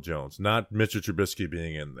Daniel Jones, not Mitchell Trubisky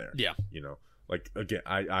being in there. Yeah. Like, again,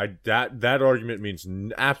 that argument means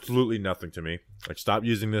absolutely nothing to me. Like, stop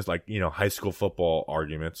using this, like, high school football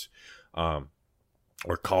arguments, or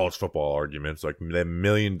college football arguments. Like, they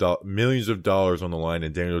millions of dollars on the line,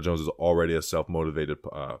 and Daniel Jones is already a self-motivated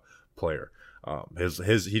player.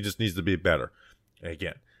 He just needs to be better.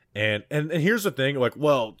 Again, and here's the thing, like,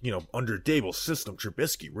 well, under Dable's system,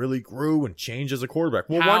 Trubisky really grew and changed as a quarterback.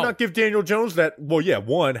 Well, How? why not give Daniel Jones that? Well, yeah,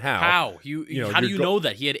 one, how? How? How do you know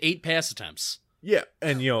that? He had 8 pass attempts. Yeah,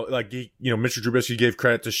 and Mitchell Trubisky gave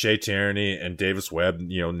credit to Shea Tierney and Davis Webb,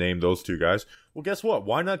 named those 2 guys. Well, guess what?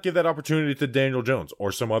 Why not give that opportunity to Daniel Jones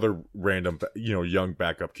or some other random, young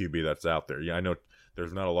backup QB that's out there? Yeah, I know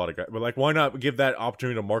there's not a lot of guys, but, like, why not give that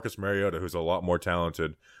opportunity to Marcus Mariota, who's a lot more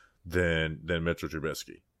talented than Mitchell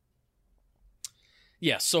Trubisky?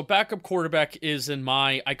 Yeah, so backup quarterback is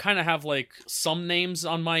I kind of have, like, some names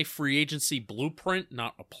on my free agency blueprint,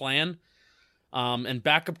 not a plan. And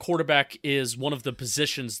backup quarterback is one of the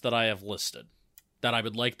positions that I have listed that I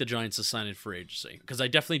would like the Giants to sign in free agency, because I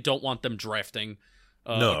definitely don't want them drafting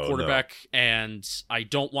a quarterback, and I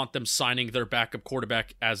don't want them signing their backup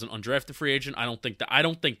quarterback as an undrafted free agent. I don't think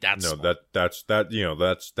that's no, smart.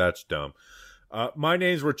 that's dumb. My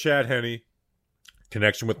names were Chad Henne,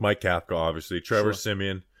 connection with Mike Kafka, obviously, Trevor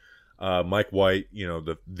Siemian, Mike White,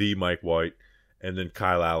 the Mike White. And then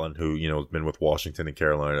Kyle Allen, who, has been with Washington and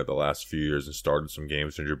Carolina the last few years and started some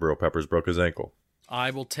games when Jabril Peppers broke his ankle. I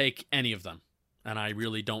will take any of them, and I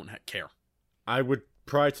really don't care. I would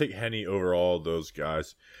probably take Henne over all of those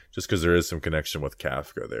guys just because there is some connection with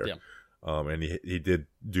Kafka there. Yeah. And he did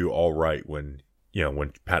do all right when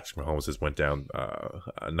Patrick Mahomes just went down,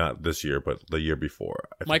 not this year, but the year before.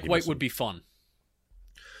 Mike White would be fun.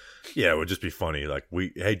 Yeah, it would just be funny. Like,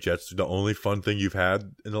 hey, Jets, the only fun thing you've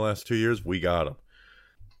had in the last 2 years, we got him.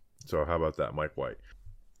 So how about that, Mike White?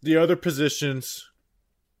 The other positions,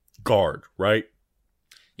 guard, right?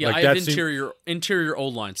 Yeah, like, I have interior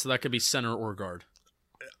O-line, so that could be center or guard.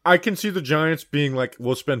 I can see the Giants being like,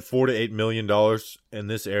 we'll spend $4 to $8 million in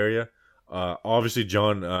this area. Obviously,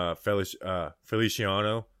 John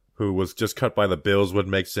Feliciano, who was just cut by the Bills, would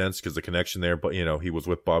make sense because the connection there. But, he was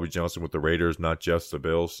with Bobby Johnson with the Raiders, not just the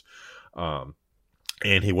Bills.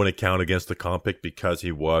 And he wouldn't count against the comp pick because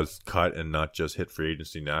he was cut and not just hit free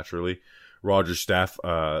agency naturally. Roger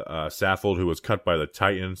Saffold, who was cut by the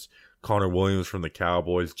Titans. Connor Williams from the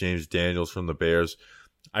Cowboys. James Daniels from the Bears.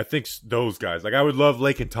 I think those guys. Like, I would love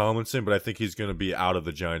Laken Tomlinson, but I think he's going to be out of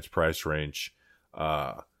the Giants' price range.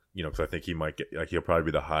 Because I think he might get, like, he'll probably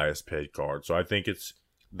be the highest paid guard. So I think it's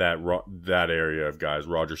that area of guys: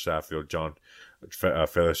 Roger Saffold, John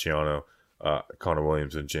Feliciano, Connor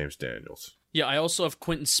Williams, and James Daniels. Yeah, I also have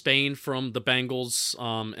Quentin Spain from the Bengals,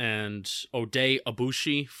 and Oday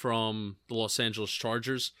Abushi from the Los Angeles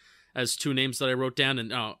Chargers as 2 names that I wrote down.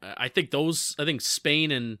 And I think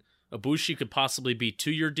Spain and Abushi could possibly be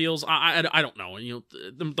 2-year deals. I don't know.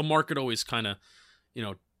 The market always kind of,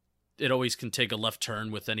 it always can take a left turn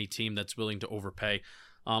with any team that's willing to overpay.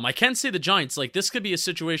 I can say the Giants, like, this could be a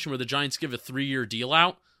situation where the Giants give a 3-year deal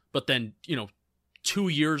out, but then, 2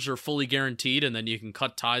 years are fully guaranteed, and then you can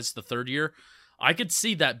cut ties the 3rd year. I could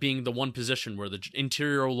see that being the one position where the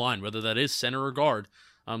interior line, whether that is center or guard,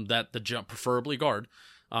 preferably guard,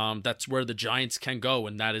 that's where the Giants can go,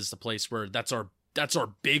 and that is the place where that's our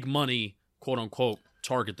big money, quote unquote,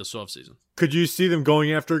 target this offseason. Could you see them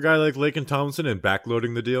going after a guy like Laken Tomlinson and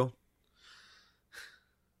backloading the deal?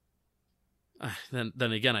 Then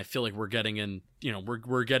again, I feel like we're getting in,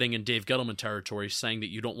 we're getting in Dave Gettleman territory, saying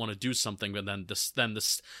that you don't want to do something, but then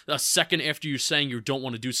a second after you're saying you don't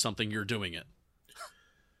want to do something, you're doing it.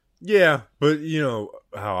 Yeah, but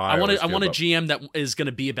how I want a GM that is going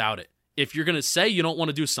to be about it. If you're going to say you don't want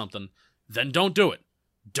to do something, then don't do it.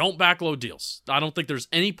 Don't backload deals. I don't think there's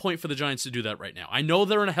any point for the Giants to do that right now. I know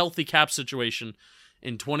they're in a healthy cap situation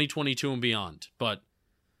in 2022 and beyond, but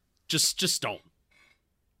just don't.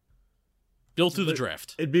 Build through the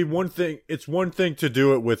draft. It'd be one thing. It's one thing to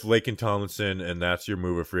do it with Laken Tomlinson, and that's your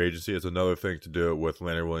move of free agency. It's another thing to do it with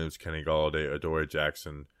Leonard Williams, Kenny Golladay, Adoree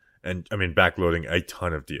Jackson, and backloading a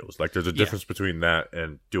ton of deals. Like, there's a difference between that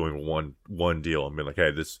and doing one deal and being like,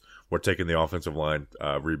 hey, we're taking the offensive line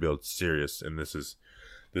rebuild serious, and this is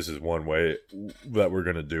one way that we're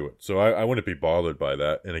gonna do it. So I wouldn't be bothered by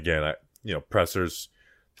that. And again, pressers,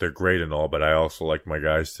 they're great and all, but I also like my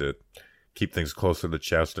guys to keep things close to the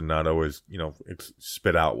chest and not always,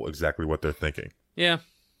 spit out exactly what they're thinking. Yeah.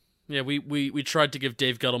 We tried to give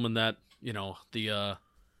Dave Gettleman that,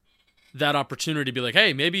 that opportunity to be like,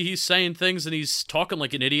 hey, maybe he's saying things and he's talking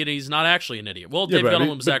like an idiot and he's not actually an idiot. Well, Dave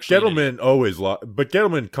Gettleman was actually an idiot. But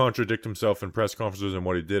Gettleman contradicts himself in press conferences and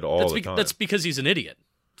what he did all the time. That's because he's an idiot,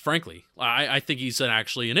 frankly. I think he's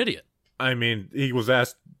actually an idiot. I mean, he was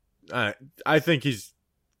asked, I think he's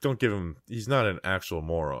not an actual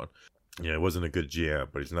moron. He wasn't a good GM,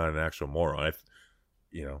 but he's not an actual moron.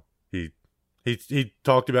 He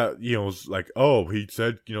talked about, like, oh, he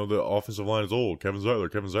said, the offensive line is old. Kevin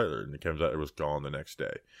Zeitler, and Kevin Zeitler was gone the next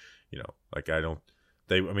day.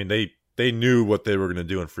 They knew what they were going to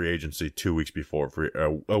do in free agency 2 weeks before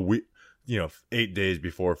 8 days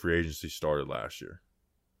before free agency started last year.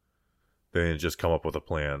 They didn't just come up with a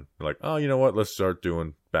plan. They're like, oh, you know what? Let's start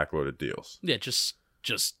doing backloaded deals. Yeah, just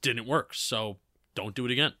didn't work. So don't do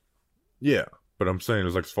it again. Yeah, but I'm saying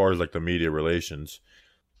as far as the media relations,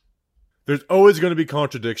 there's always going to be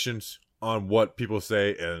contradictions on what people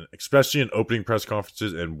say, and especially in opening press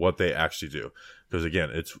conferences and what they actually do. Because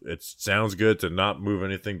again, it sounds good to not move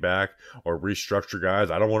anything back or restructure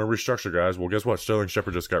guys. I don't want to restructure guys. Well, guess what? Sterling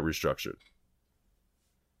Shepard just got restructured.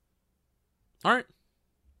 All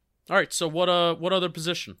right. So what other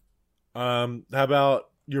position? How about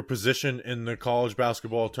your position in the college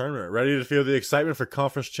basketball tournament? Ready to feel the excitement for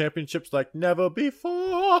conference championships like never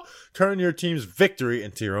before? Turn your team's victory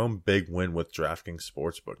into your own big win with DraftKings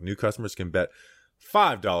Sportsbook. New customers can bet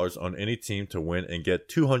 $5 on any team to win and get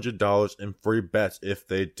 $200 in free bets if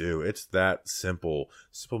they do. It's that simple.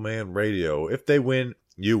 Simple Man Radio. If they win,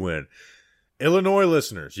 you win. Illinois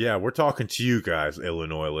listeners, yeah, we're talking to you guys,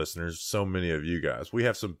 Illinois listeners. So many of you guys. We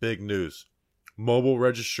have some big news. Mobile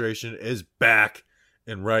registration is back.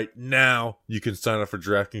 And right now, you can sign up for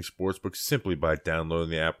DraftKings Sportsbook simply by downloading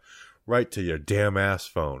the app right to your damn ass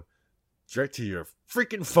phone. Right to your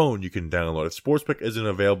freaking phone, you can download it. Sportsbook isn't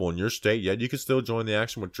available in your state yet. You can still join the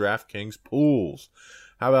action with DraftKings Pools.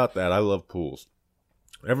 How about that? I love pools.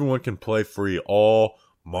 Everyone can play free all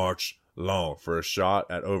March long for a shot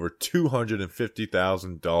at over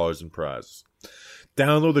 $250,000 in prizes.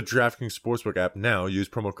 Download the DraftKings Sportsbook app now. Use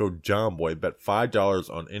promo code JOHNBOY. Bet $5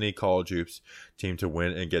 on any college hoops team to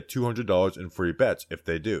win and get $200 in free bets if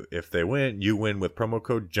they do. If they win, you win with promo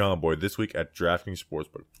code JOHNBOY this week at DraftKings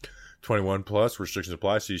Sportsbook. 21 plus. Restrictions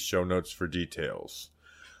apply. See show notes for details.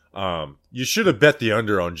 You should have bet the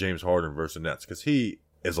under on James Harden versus Nets because he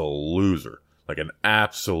is a loser. Like an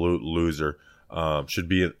absolute loser. Should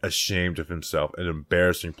be ashamed of himself. An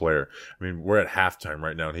embarrassing player. I mean, we're at halftime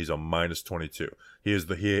right now and he's a minus 22. He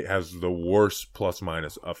has the worst plus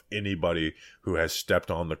minus of anybody who has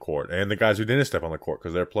stepped on the court, and the guys who didn't step on the court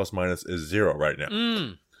because their plus minus is 0 right now.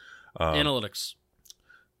 Analytics.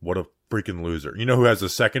 What a freaking loser! You know who has the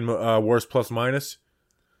second worst plus minus?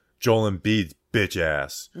 Joel Embiid's bitch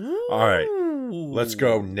ass. Ooh. All right, let's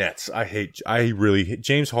go Nets. I really hate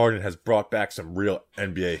James Harden has brought back some real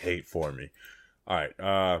NBA hate for me. All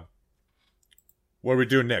right, what are we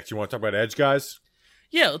doing next? You want to talk about edge guys?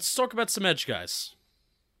 Yeah, let's talk about some edge guys.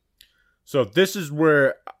 So this is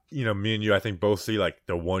where, me and you, I think, both see like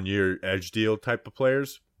the 1-year edge deal type of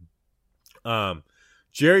players.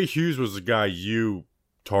 Jerry Hughes was the guy you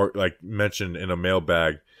mentioned in a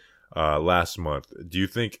mailbag last month. Do you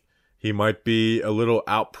think he might be a little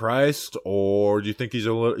outpriced, or do you think he's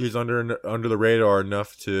under the radar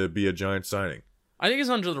enough to be a Giant signing? I think he's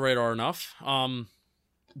under the radar enough.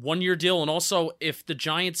 1-year deal, and also if the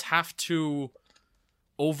Giants have to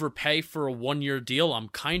overpay for a 1-year deal, I'm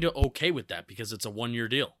kind of okay with that because it's a 1-year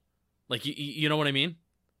deal. Like, you know what I mean?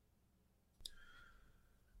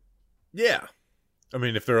 Yeah. I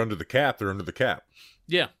mean, if they're under the cap, they're under the cap.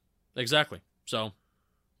 Yeah, exactly. So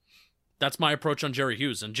that's my approach on Jerry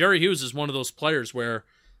Hughes. And Jerry Hughes is one of those players where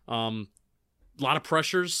a lot of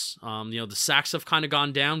pressures. The sacks have kind of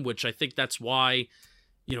gone down, which I think that's why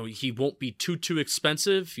he won't be too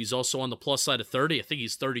expensive. He's also on the plus side of 30. I think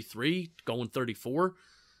he's 33, going 34.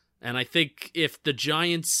 And I think if the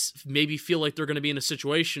Giants maybe feel like they're going to be in a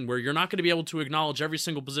situation where you're not going to be able to acknowledge every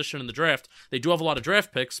single position in the draft, they do have a lot of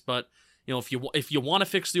draft picks, but if you want to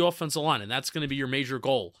fix the offensive line, and that's going to be your major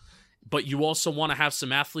goal, but you also want to have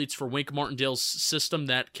some athletes for Wink Martindale's system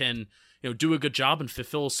that can do a good job and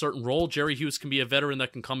fulfill a certain role, Jerry Hughes can be a veteran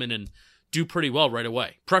that can come in and do pretty well right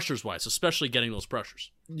away, pressures-wise, especially getting those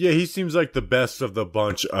pressures. Yeah, he seems like the best of the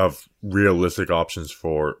bunch of realistic options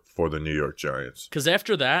for the New York Giants. Because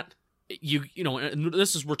after that, and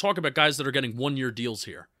we're talking about guys that are getting 1-year deals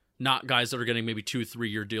here, not guys that are getting maybe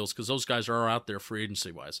 2-3-year deals, because those guys are out there free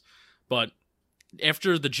agency-wise. But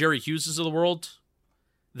after the Jerry Hugheses of the world,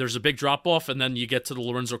 there's a big drop-off, and then you get to the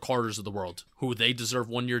Lorenzo Carters of the world, who they deserve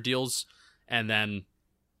 1-year deals,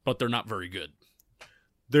 but they're not very good.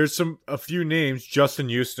 There's a few names. Justin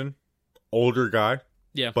Houston, older guy.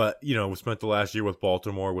 Yeah. But, we spent the last year with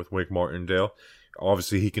Baltimore with Wink Martindale.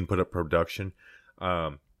 Obviously, he can put up production.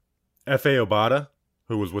 F.A. Obata,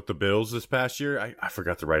 who was with the Bills this past year. I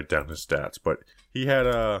forgot to write down his stats, but he had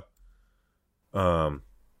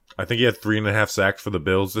I think he had 3.5 sacks for the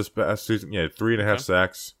Bills this past season. Yeah, 3.5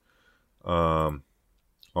 sacks.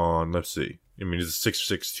 Let's see. I mean, he's a 6'6",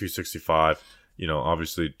 265.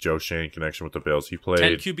 Obviously Joe Shane connection with the Bills. He played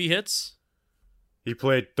 10 QB hits. He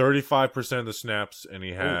played 35% of the snaps, and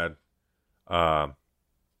he had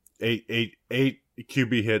eight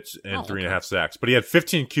QB hits and 3.5 sacks. But he had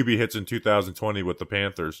 15 QB hits in 2020 with the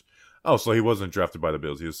Panthers. Oh, so he wasn't drafted by the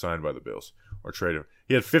Bills. He was signed by the Bills or traded.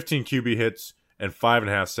 He had 15 QB hits and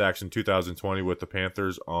 5.5 sacks in 2020 with the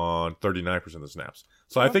Panthers on 39% of the snaps.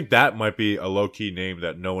 So I think that might be a low-key name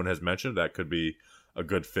that no one has mentioned that could be a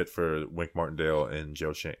good fit for Wink Martindale and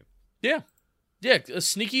Joe Shane. Yeah. Yeah,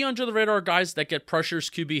 sneaky under the radar guys that get pressures,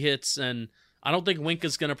 QB hits, and I don't think Wink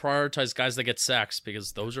is going to prioritize guys that get sacks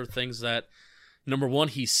because those are things that, number one,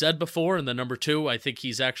 he said before, and then number two, I think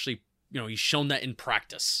he's actually, he's shown that in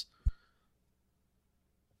practice.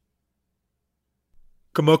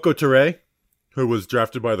 Kamoko Toure, who was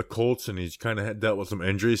drafted by the Colts, and he's kind of dealt with some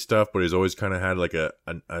injury stuff, but he's always kind of had like a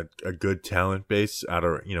good talent base out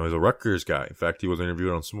of, he's a Rutgers guy. In fact, he was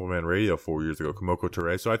interviewed on Superman Radio 4 years ago, Kamoko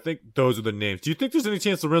Toure. So I think those are the names. Do you think there's any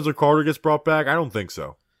chance Lorenzo Carter gets brought back? I don't think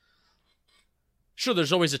so. Sure,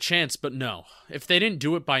 there's always a chance, but no. If they didn't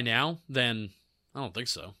do it by now, then I don't think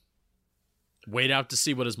so. Wait out to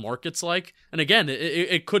see what his market's like. And again,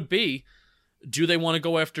 it could be, do they want to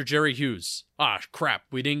go after Jerry Hughes? Ah, crap,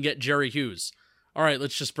 we didn't get Jerry Hughes. All right,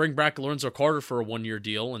 let's just bring back Lorenzo Carter for a 1-year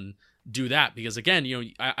deal and do that. Because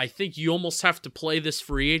again, I think you almost have to play this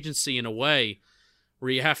free agency in a way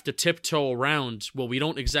where you have to tiptoe around, well, we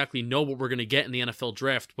don't exactly know what we're going to get in the NFL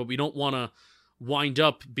draft, but we don't want to wind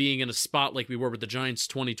up being in a spot like we were with the Giants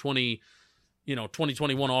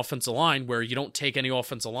 2021 offensive line where you don't take any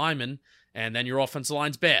offensive linemen and then your offensive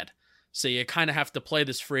line's bad. So you kind of have to play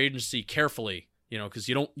this free agency carefully, because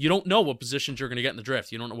you don't know what positions you're going to get in the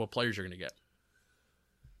draft. You don't know what players you're going to get.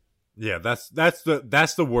 Yeah, that's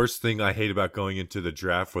the worst thing I hate about going into the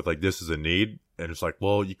draft with like this is a need, and it's like,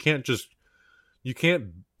 well, you can't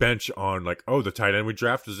bench on like, oh, the tight end we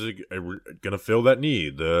draft is gonna fill that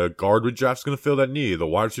need, the guard we draft is gonna fill that need, the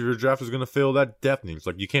wide receiver draft is gonna fill that depth need. It's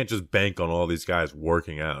like you can't just bank on all these guys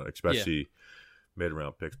working out, especially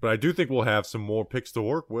mid-round picks. But I do think we'll have some more picks to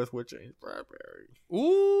work with, which ain't Bradbury.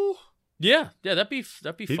 Ooh, yeah, that'd be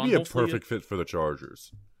fun. He'd be a perfect fit for the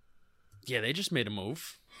Chargers. Yeah, they just made a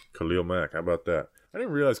move. Khalil Mack, how about that? I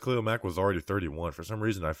didn't realize Khalil Mack was already 31. For some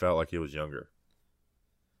reason, I felt like he was younger.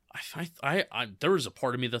 I there was a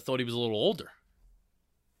part of me that thought he was a little older.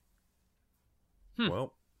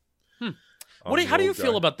 Well, how do you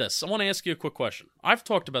feel about this? I want to ask you a quick question. I've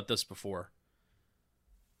talked about this before.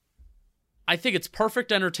 I think it's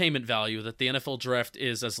perfect entertainment value that the NFL draft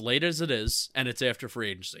is as late as it is, and it's after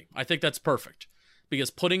free agency. I think that's perfect.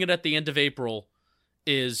 Because putting it at the end of April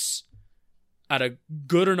is at a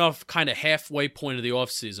good enough kind of halfway point of the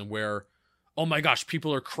offseason where, oh my gosh,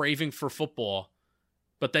 people are craving for football,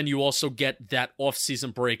 but then you also get that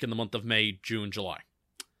offseason break in the month of May, June, July.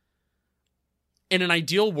 In an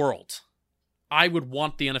ideal world, I would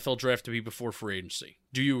want the NFL draft to be before free agency.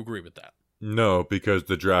 Do you agree with that? No, because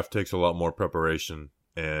the draft takes a lot more preparation,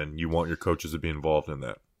 and you want your coaches to be involved in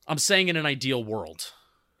that. I'm saying in an ideal world.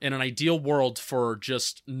 In an ideal world for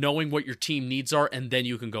just knowing what your team needs are, and then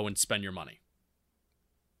you can go and spend your money.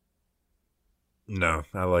 No,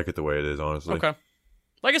 I like it the way it is, honestly. Okay.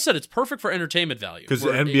 Like I said, it's perfect for entertainment value. Because the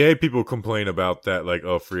NBA people complain about that, like,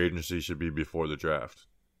 oh, free agency should be before the draft.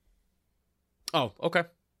 Oh, okay.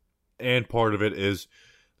 And part of it is,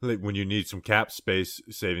 like, when you need some cap space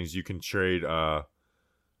savings, you can trade,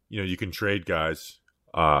 you can trade guys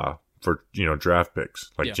for draft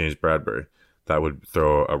picks like Yeah. James Bradbury. That would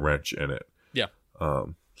throw a wrench in it. Yeah.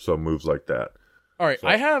 So moves like that. All right, So-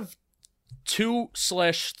 I have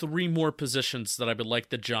 2/3 more positions that I would like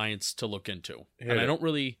the Giants to look into, Hit and it. I don't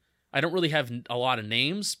really have a lot of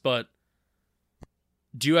names, but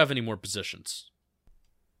do you have any more positions?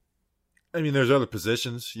 I mean, there's other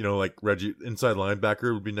positions, like Reggie, inside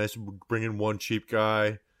linebacker would be nice to bring in one cheap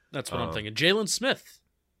guy. That's what I'm thinking. Jalen Smith.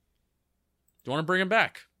 Do you want to bring him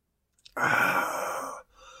back? I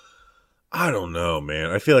don't know, man.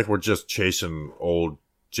 I feel like we're just chasing old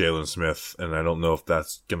Jalen Smith, and I don't know if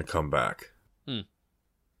that's going to come back.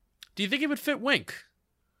 Do you think he would fit Wink?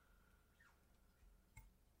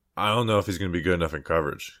 I don't know if he's going to be good enough in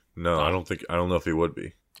coverage. No, I don't know if he would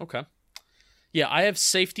be. Okay. Yeah, I have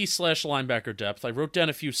safety/linebacker depth. I wrote down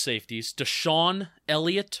a few safeties. Deshaun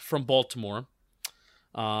Elliott from Baltimore.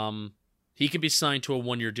 He could be signed to a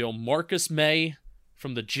 1-year deal. Marcus May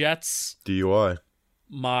from the Jets. DUI.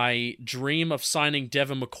 My dream of signing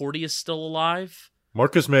Devin McCourty is still alive.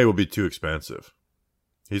 Marcus May will be too expensive.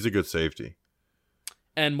 He's a good safety.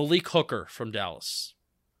 And Malik Hooker from Dallas.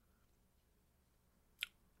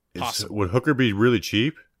 Possible. Would Hooker be really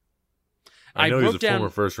cheap? I know he's a former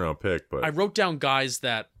first-round pick, but I wrote down guys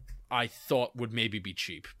that I thought would maybe be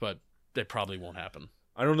cheap, but they probably won't happen.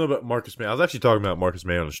 I don't know about Marcus May. I was actually talking about Marcus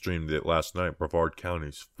May on the stream last night. Brevard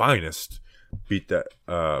County's finest beat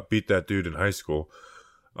that dude in high school.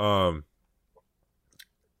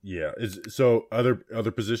 Yeah. So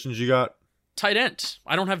other positions you got? Tight end.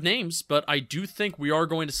 I don't have names, but I do think we are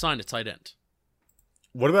going to sign a tight end.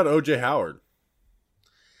 What about O.J. Howard?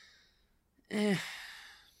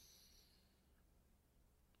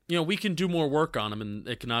 We can do more work on him, and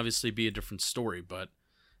it can obviously be a different story, but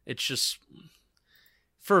it's just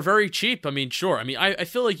for very cheap. I mean, sure. I mean, I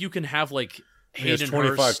feel like you can have like He has Hayden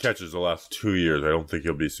 25 Hurst. catches the last 2 years. I don't think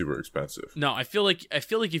he'll be super expensive. No, I feel like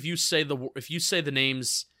if you say the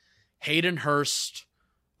names Hayden Hurst,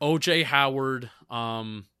 O.J. Howard,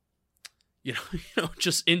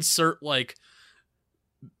 just insert like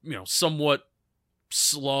somewhat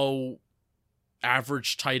slow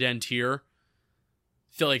average tight end here.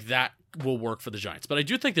 I feel like that will work for the Giants. But I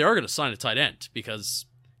do think they are going to sign a tight end because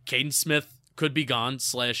Caden Smith could be gone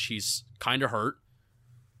 / he's kind of hurt.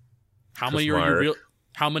 How many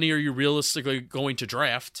are you realistically going to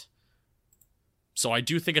draft? So I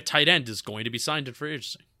do think a tight end is going to be signed in free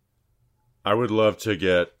agency. I would love to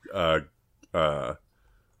get Trey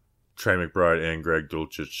McBride and Greg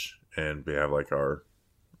Dulcich, and we have like our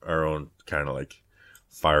own kind of like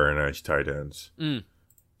fire and ice tight ends.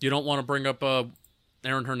 You don't want to bring up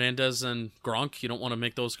Aaron Hernandez and Gronk? You don't want to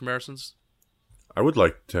make those comparisons? I would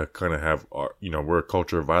like to kind of have our, we're a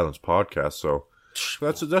culture of violence podcast, so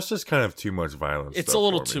that's just kind of too much violence. It's a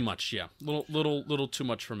little too much, yeah. Little too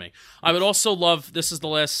much for me. I would also love, this is the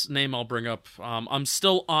last name I'll bring up. I'm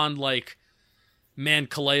still on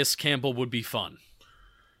Calais Campbell would be fun.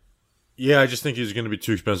 Yeah, I just think he's going to be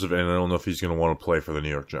too expensive, and I don't know if he's going to want to play for the New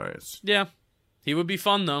York Giants. Yeah. He would be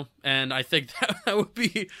fun though, and I think that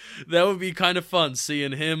would be kind of fun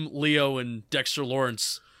seeing him, Leo, and Dexter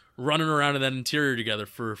Lawrence running around in that interior together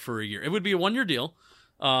for a year. It would be a 1-year deal.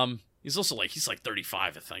 He's also he's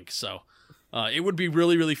 35, I think. So it would be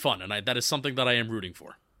really, really fun, and that is something that I am rooting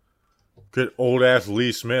for. Good old ass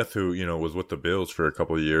Lee Smith, who was with the Bills for a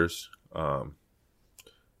couple of years.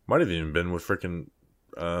 Might have even been with freaking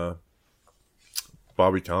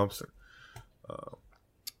Bobby Thompson. How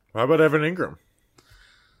about Evan Ingram?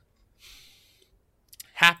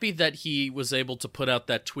 Happy that he was able to put out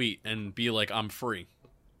that tweet and be like, I'm free.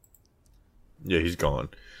 Yeah, he's gone.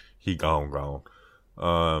 He gone.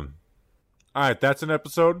 All right, that's an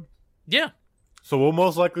episode. Yeah. So we'll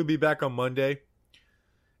most likely be back on Monday.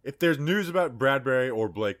 If there's news about Bradbury or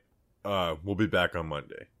Blake, we'll be back on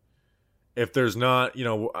Monday. If there's not,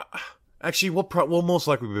 actually, we'll most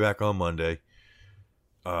likely be back on Monday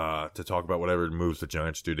to talk about whatever moves the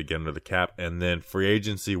Giants do to get under the cap. And then free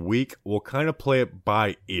agency week, we'll kind of play it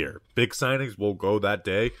by ear. Big signings will go that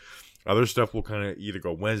day. Other stuff will kind of either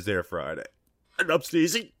go Wednesday or Friday. And up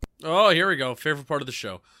sneezing. Oh, here we go. Favorite part of the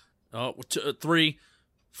show. 3,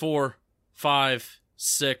 4, 5,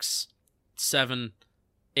 6, 7,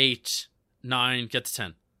 8, 9. Get to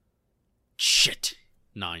 10. Shit.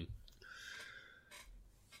 9.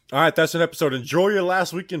 All right, that's an episode. Enjoy your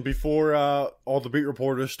last weekend before all the beat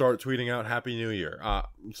reporters start tweeting out Happy New Year.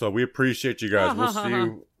 So we appreciate you guys. We'll see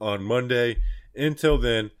you on Monday. Until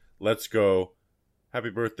then, let's go. Happy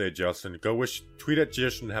birthday, Justin. Tweet at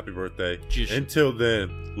Justin happy birthday. Justin. Until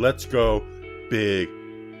then, let's go Big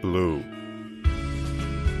Blue.